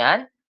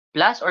 Ayan.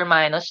 Plus or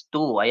minus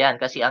 2. Ayan,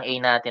 kasi ang a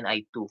natin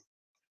ay 2.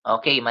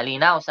 Okay,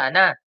 malinaw.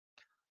 Sana.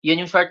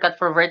 Yun yung shortcut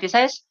for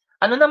vertices.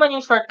 Ano naman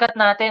yung shortcut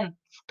natin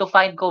to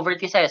find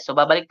co-vertices? So,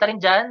 babalik ta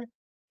rin dyan.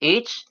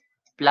 H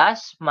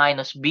plus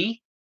minus B,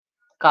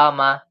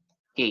 comma,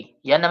 K.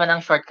 Yan naman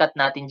ang shortcut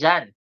natin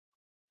dyan.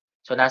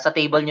 So, nasa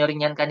table nyo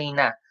rin yan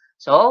kanina.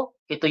 So,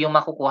 ito yung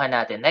makukuha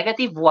natin.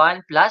 Negative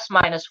 1 plus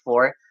minus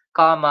 4,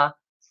 comma,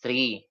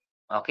 3.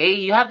 Okay?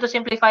 You have to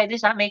simplify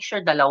this, Make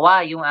sure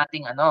dalawa yung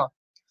ating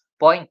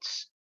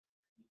points.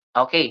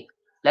 Okay.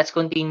 Let's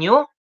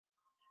continue.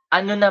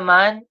 Ano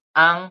naman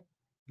ang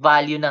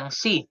value ng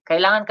C?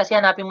 Kailangan kasi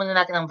hanapin muna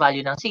natin ang value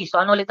ng C. So,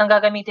 ano ulit ang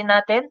gagamitin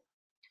natin?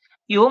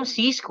 Yung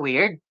C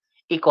squared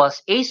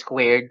equals A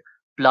squared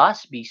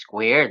plus B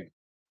squared.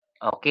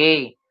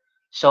 Okay.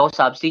 So,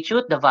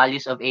 substitute the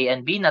values of A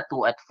and B na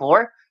 2 at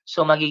 4.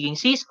 So, magiging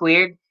C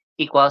squared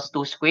equals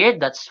 2 squared,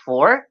 that's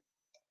 4.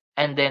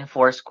 And then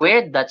 4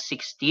 squared, that's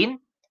 16.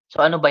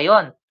 So, ano ba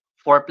yon?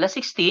 4 plus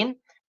 16,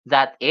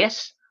 that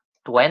is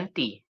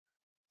 20.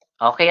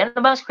 Okay, ano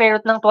ba ang square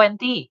root ng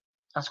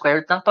 20? Ang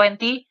square root ng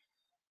 20,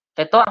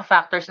 ito ang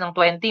factors ng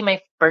 20,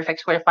 may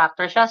perfect square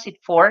factor siya, si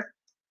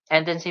 4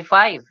 and then si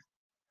 5.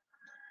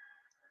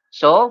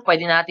 So,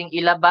 pwede nating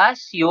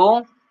ilabas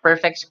yung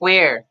perfect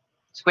square.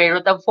 Square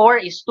root of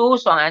 4 is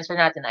 2, so ang answer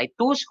natin ay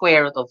 2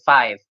 square root of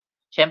 5.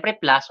 Siyempre,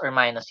 plus or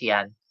minus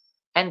yan.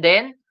 And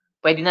then,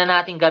 pwede na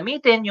natin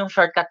gamitin yung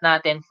shortcut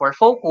natin for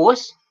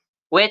focus,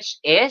 which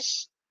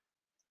is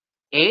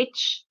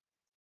H,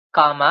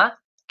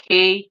 K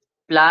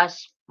plus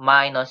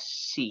minus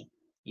C.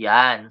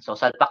 Yan. So,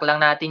 salpak lang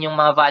natin yung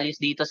mga values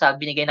dito sa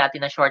binigay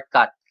natin na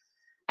shortcut.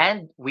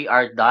 And we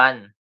are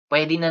done.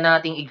 Pwede na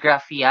nating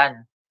i-graph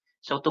yan.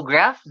 So, to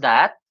graph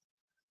that,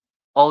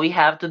 all we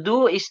have to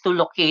do is to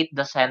locate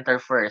the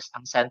center first.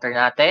 Ang center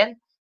natin,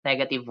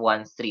 negative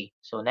 1, 3.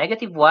 So,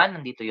 negative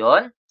 1, nandito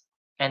yon.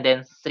 And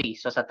then 3.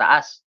 So, sa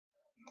taas.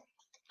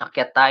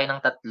 Akyat tayo ng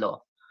 3.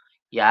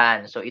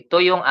 Yan. So, ito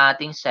yung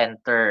ating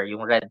center,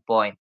 yung red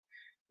point.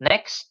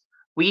 Next,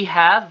 we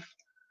have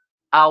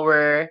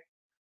our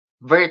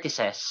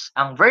vertices.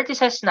 Ang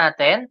vertices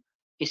natin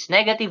is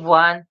negative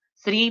 1,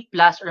 3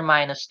 plus or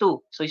minus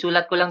 2. So,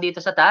 isulat ko lang dito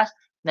sa taas,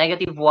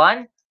 negative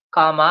 1,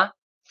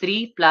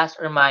 3 plus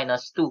or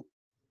minus 2.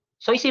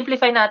 So,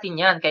 isimplify natin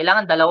yan.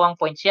 Kailangan dalawang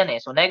points yan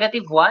So,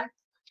 negative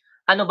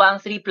 1, ano ba ang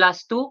 3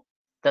 plus 2?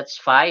 That's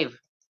 5.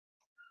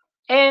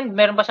 And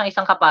meron pa siyang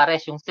isang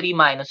kapares, yung 3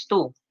 minus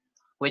 2,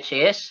 which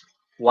is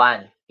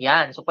 1.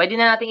 Yan. So, pwede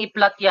na natin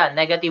i-plot yan.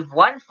 Negative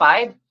 1,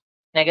 5.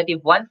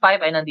 Negative 1,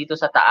 5 ay nandito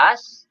sa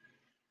taas.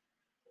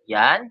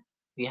 Yan.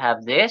 We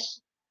have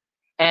this.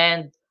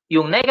 And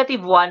yung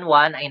negative 1,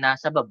 1 ay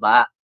nasa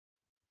baba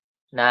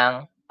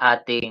ng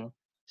ating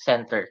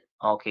center.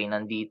 Okay,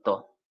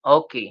 nandito.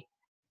 Okay.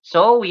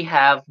 So, we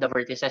have the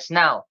vertices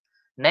now.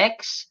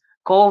 Next,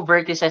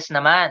 co-vertices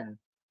naman.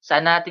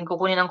 Saan natin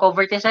kukunin ang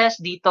co-vertices?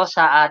 Dito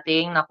sa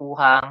ating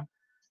nakuhang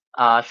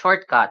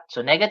shortcut.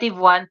 So, negative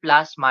 1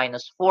 plus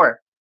minus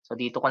 4. So,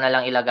 dito ko na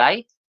lang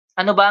ilagay.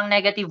 Ano ba ang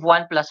negative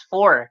 1 plus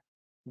 4?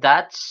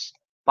 That's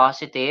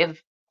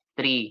positive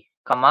 3,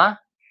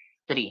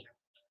 3.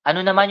 Ano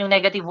naman yung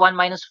negative 1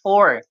 minus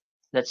 4?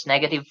 That's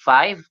negative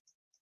 5,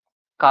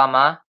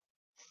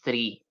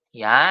 3.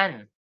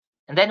 Yan.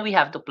 And then we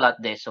have to plot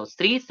this. So,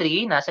 3,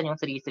 3. Nasaan yung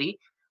 3, 3?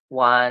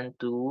 1,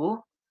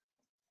 2,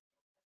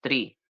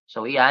 3.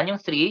 So, yan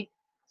yung 3,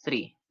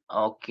 3.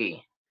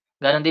 Okay.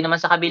 Ganon din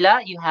naman sa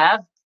kabila, you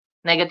have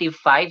negative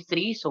 5,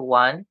 3. So,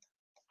 1,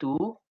 2,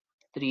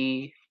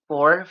 3,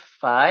 4,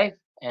 5,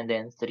 and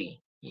then 3.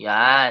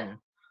 Yan.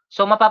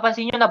 So,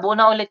 mapapansin nyo, nabuo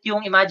na ulit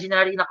yung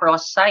imaginary na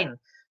cross sign.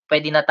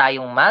 Pwede na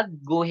tayong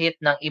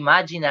magguhit ng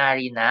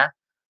imaginary na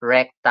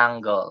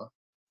rectangle.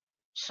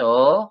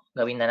 So,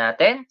 gawin na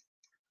natin.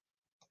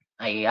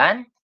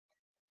 Ayan.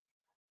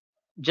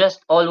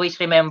 Just always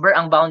remember,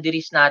 ang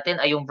boundaries natin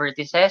ay yung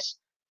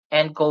vertices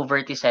and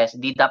co-vertices.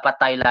 Di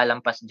dapat tayo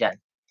lalampas dyan.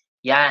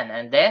 Yan.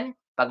 And then,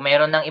 pag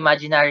mayroon ng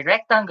imaginary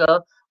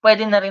rectangle,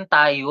 pwede na rin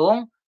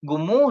tayong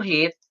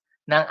gumuhit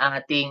ng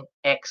ating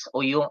x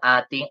o yung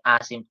ating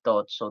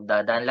asymptote. So,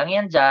 dadaan lang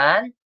yan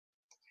dyan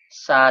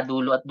sa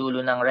dulo at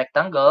dulo ng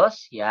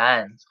rectangles.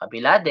 Yan. Sa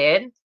kabila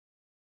din.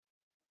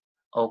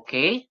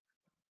 Okay.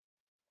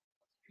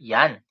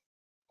 Yan.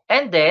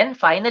 And then,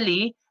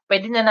 finally,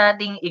 pwede na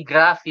nating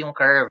i-graph yung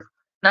curve.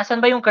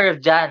 Nasaan ba yung curve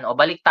dyan? O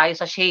balik tayo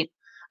sa shape.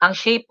 Ang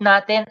shape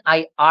natin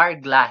ay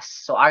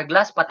hourglass. So,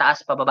 hourglass,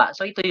 pataas, pababa.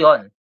 So, ito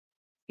yon.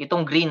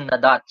 Itong green na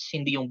dots,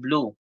 hindi yung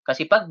blue.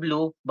 Kasi pag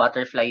blue,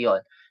 butterfly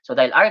yon. So,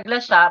 dahil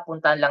hourglass siya,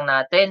 puntahan lang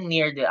natin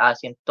near the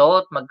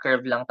asymptote.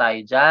 Mag-curve lang tayo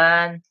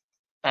dyan.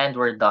 And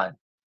we're done.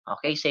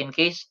 Okay, same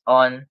case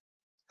on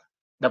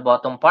the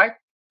bottom part.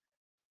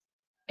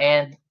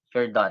 And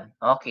you're done.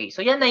 Okay,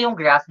 so yan na yung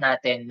graph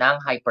natin ng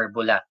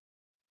hyperbola.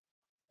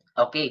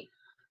 Okay,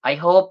 I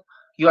hope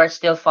you are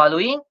still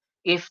following.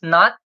 If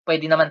not,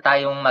 pwede naman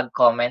tayong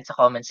mag-comment sa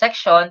comment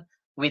section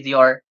with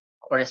your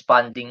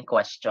corresponding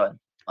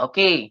question.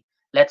 Okay,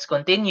 let's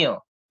continue.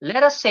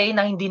 Let us say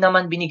na hindi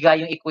naman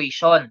binigay yung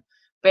equation,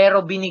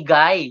 pero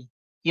binigay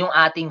yung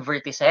ating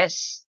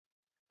vertices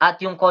at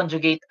yung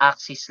conjugate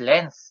axis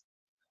length.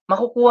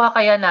 Makukuha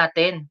kaya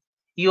natin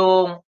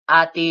yung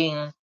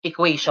ating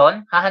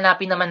equation?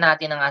 Hahanapin naman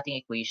natin ang ating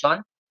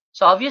equation.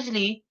 So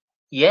obviously,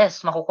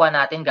 yes, makukuha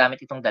natin gamit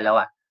itong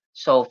dalawa.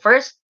 So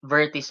first,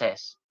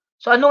 vertices.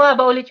 So ano nga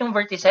ba ulit yung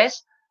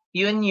vertices?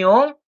 Yun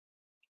yung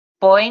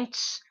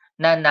points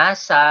na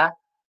nasa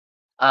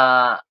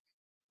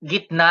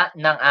gitna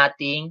ng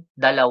ating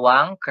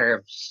dalawang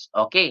curves.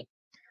 Okay.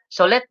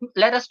 So let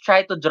us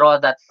try to draw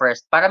that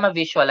first para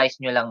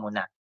ma-visualize nyo lang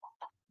muna.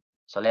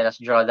 So let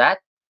us draw that.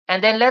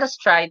 And then let us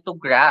try to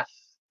graph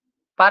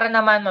para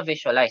naman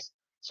ma-visualize.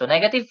 So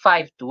negative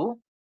 5, 2.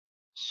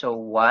 So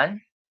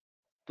 1,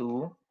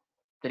 2,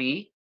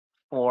 3,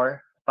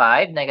 4,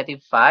 5.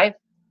 Negative 5,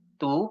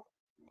 2.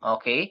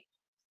 Okay.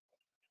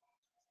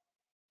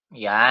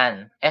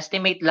 Yan.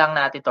 Estimate lang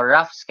natin to.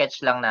 Rough sketch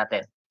lang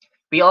natin.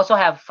 We also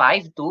have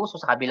 5, 2. So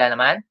sa kabila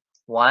naman,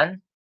 1,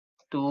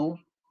 2,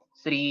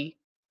 3,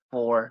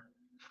 4,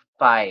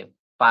 5.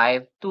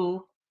 5,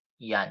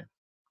 2. Yan.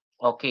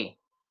 Okay.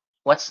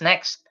 What's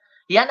next?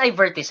 Yan ay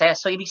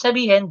vertices. So ibig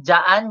sabihin,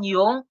 dyan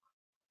yung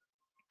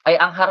ay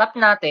ang harap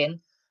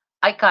natin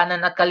ay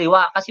kanan at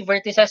kaliwa kasi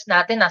vertices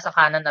natin nasa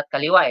kanan at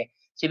kaliwa eh.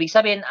 So, ibig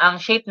sabihin, ang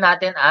shape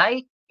natin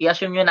ay,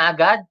 i-assume nyo na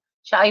agad,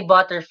 siya ay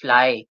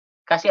butterfly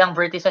kasi ang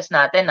vertices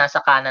natin nasa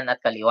kanan at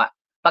kaliwa.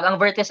 Pag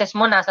ang vertices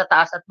mo nasa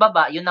taas at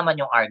baba, yun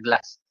naman yung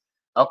hourglass.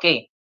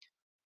 Okay.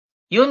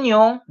 Yun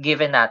yung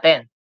given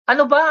natin.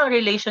 Ano ba ang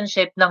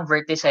relationship ng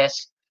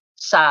vertices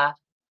sa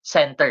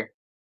center?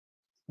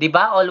 'Di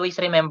ba?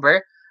 Always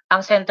remember,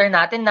 ang center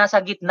natin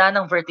nasa gitna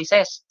ng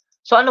vertices.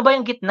 So ano ba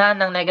yung gitna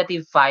ng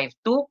negative 5,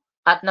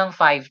 2 at ng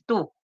 5,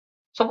 2?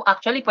 So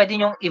actually, pwede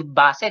nyo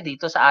ibase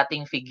dito sa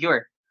ating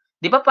figure.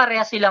 Di ba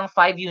pareha silang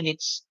 5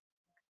 units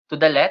to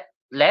the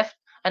left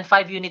and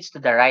 5 units to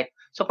the right.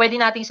 So pwede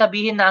nating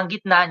sabihin na ang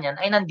gitna niyan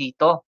ay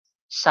nandito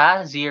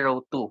sa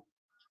 0,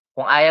 2.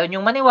 Kung ayaw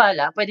nyong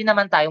maniwala, pwede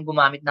naman tayong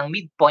gumamit ng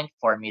midpoint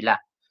formula.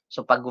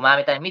 So pag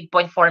gumamit tayo ng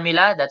midpoint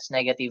formula, that's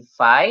negative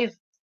 5.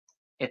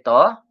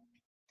 Ito,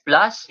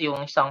 plus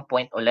yung isang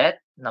point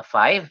ulit na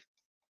 5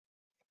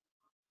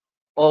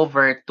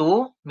 over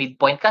 2,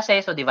 midpoint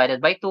kasi, so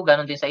divided by 2,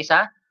 ganun din sa isa,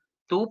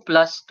 2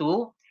 plus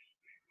 2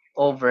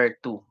 over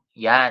 2.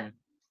 Yan.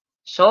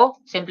 So,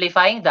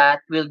 simplifying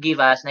that will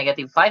give us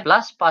negative 5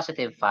 plus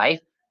positive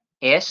 5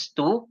 is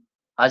 2,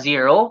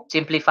 0.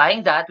 Simplifying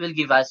that will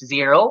give us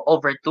 0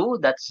 over 2,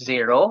 that's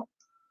 0.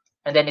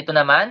 And then ito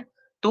naman,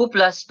 2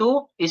 plus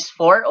 2 is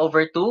 4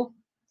 over 2,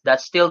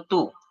 that's still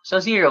 2. So,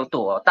 0, 2.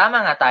 O,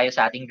 tama nga tayo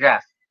sa ating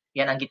graph.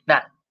 Yan ang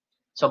gitna.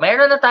 So,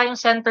 meron na tayong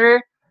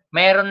center,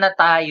 meron na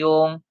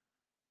tayong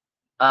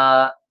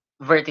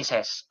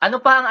vertices. Ano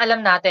pa ang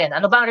alam natin?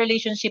 Ano ba ang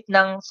relationship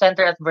ng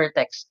center at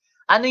vertex?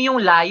 Ano yung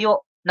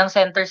layo ng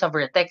center sa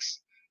vertex?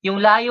 Yung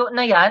layo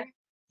na yan,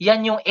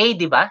 yan yung A,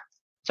 di ba?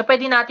 So,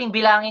 pwede nating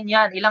bilangin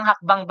yan. Ilang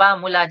hakbang ba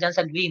mula dyan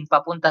sa green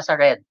papunta sa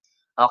red?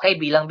 Okay,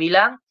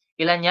 bilang-bilang.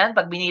 Ilan yan?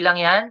 Pag binilang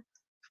yan,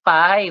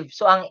 5.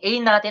 So, ang A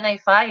natin ay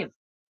 5.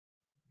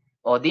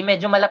 O, di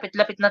medyo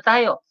malapit-lapit na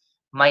tayo.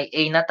 May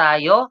A na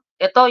tayo.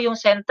 Ito yung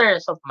center.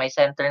 So, may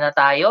center na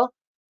tayo.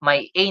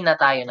 May A na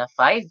tayo na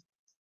 5.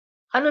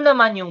 Ano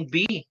naman yung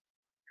B?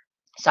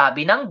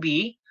 Sabi ng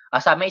B,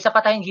 may isa pa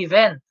tayong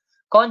given.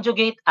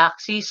 Conjugate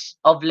axis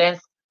of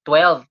length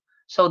 12.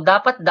 So,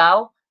 dapat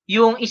daw,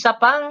 Yung isa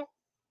pang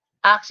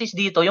axis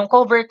dito, yung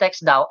cover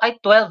text daw,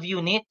 ay 12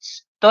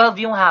 units.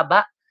 12 yung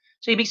haba.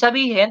 So, ibig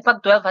sabihin,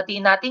 pag 12,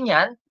 hatiin natin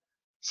yan,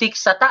 6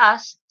 sa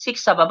taas, 6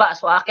 sa baba.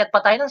 So, aakyat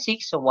pa tayo ng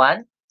 6. So,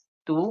 1,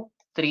 2,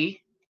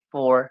 3,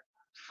 4,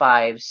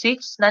 5,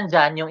 6.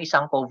 Nandyan yung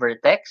isang cover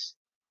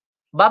text.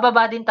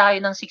 Bababa din tayo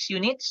ng 6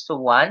 units. So,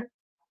 1,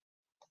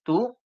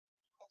 2,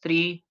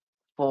 3,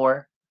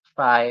 4,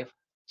 5,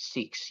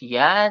 6.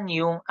 Yan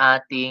yung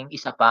ating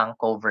isa pang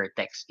cover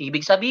text.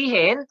 Ibig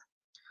sabihin,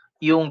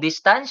 yung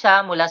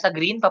distansya mula sa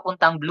green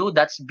papuntang blue,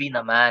 that's B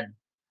naman.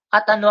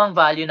 At ano ang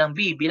value ng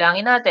B?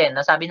 Bilangin natin.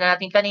 Nasabi na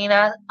natin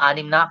kanina,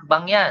 6 na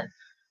hakbang yan.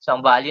 So,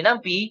 ang value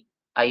ng B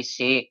ay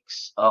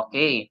 6.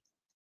 Okay.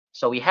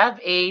 So, we have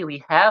A,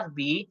 we have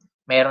B.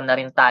 Meron na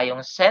rin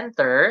tayong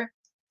center.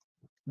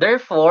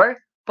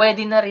 Therefore,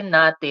 pwede na rin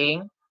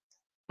nating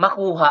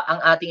makuha ang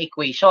ating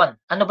equation.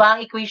 Ano ba ang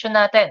equation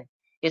natin?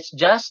 It's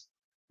just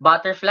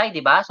butterfly,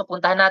 di ba? So,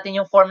 puntahan natin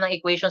yung form ng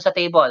equation sa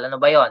table.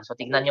 Ano ba yon? So,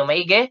 tignan nyo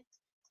maigi.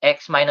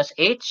 X minus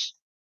H,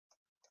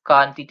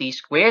 quantity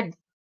squared,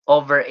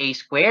 over A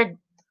squared,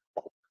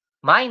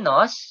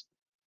 minus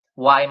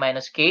Y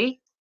minus K,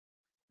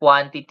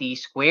 quantity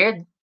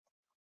squared,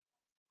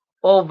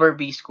 over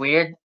B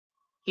squared,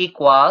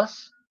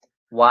 equals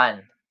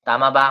 1.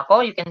 Tama ba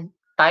ako? You can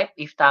type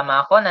if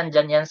tama ako.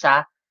 Nandyan yan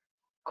sa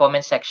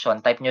comment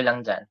section. Type nyo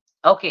lang dyan.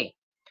 Okay.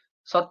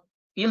 So,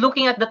 you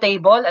looking at the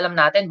table, alam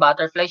natin,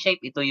 butterfly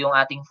shape, ito yung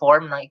ating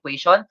form ng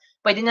equation.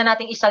 Pwede na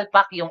nating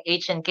isalpak yung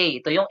H and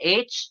K. Ito yung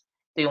H,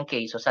 ito yung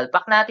K. So,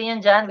 salpak natin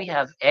yan dyan. We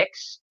have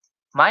X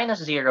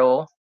minus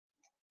 0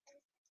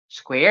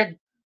 squared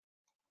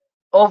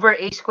over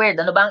A squared.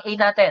 Ano ba ang A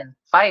natin?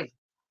 5.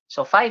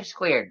 So, 5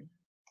 squared.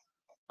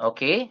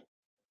 Okay?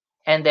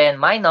 And then,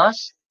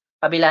 minus,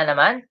 kabila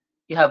naman,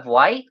 you have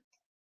Y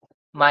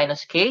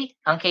minus K.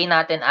 Ang K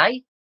natin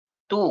ay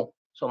 2.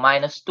 So,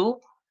 minus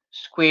 2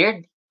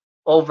 squared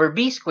over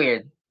B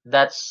squared.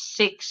 That's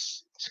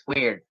 6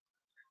 squared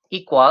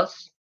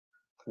equals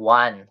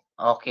 1.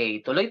 Okay,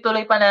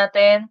 tuloy-tuloy pa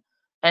natin.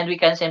 And we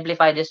can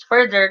simplify this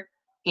further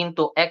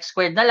into x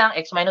squared na lang.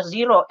 X minus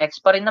 0. X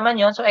pa rin naman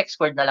yon. So, x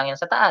squared na lang yan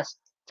sa taas.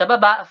 Sa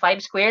baba,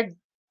 5 squared.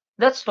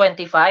 That's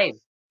 25.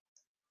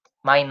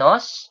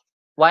 Minus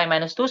y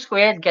minus 2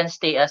 squared can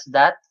stay as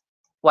that.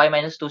 Y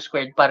minus 2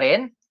 squared pa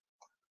rin.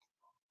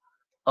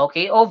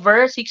 Okay,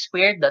 over 6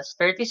 squared, that's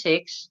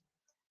 36,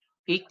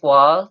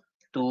 equal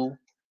to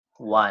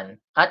 1.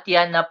 At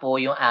yan na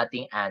po yung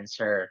ating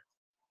answer.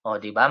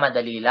 O, di ba?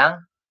 Madali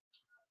lang.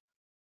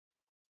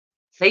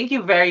 Thank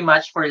you very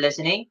much for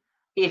listening.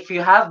 If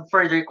you have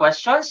further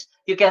questions,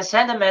 you can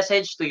send a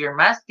message to your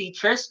math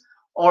teachers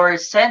or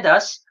send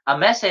us a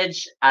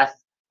message at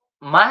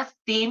Math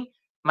Team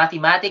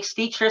Mathematics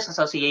Teachers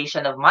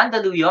Association of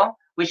Mandaluyong,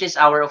 which is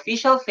our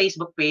official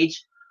Facebook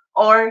page,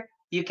 or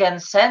you can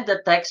send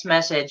a text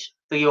message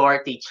to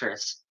your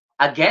teachers.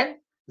 Again,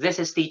 this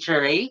is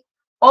Teacher Rey,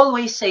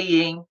 always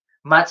saying,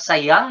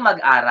 Math-sayang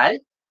mag-aral,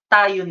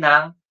 tayo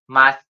ng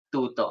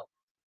math-tuto.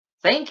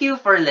 Thank you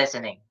for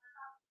listening.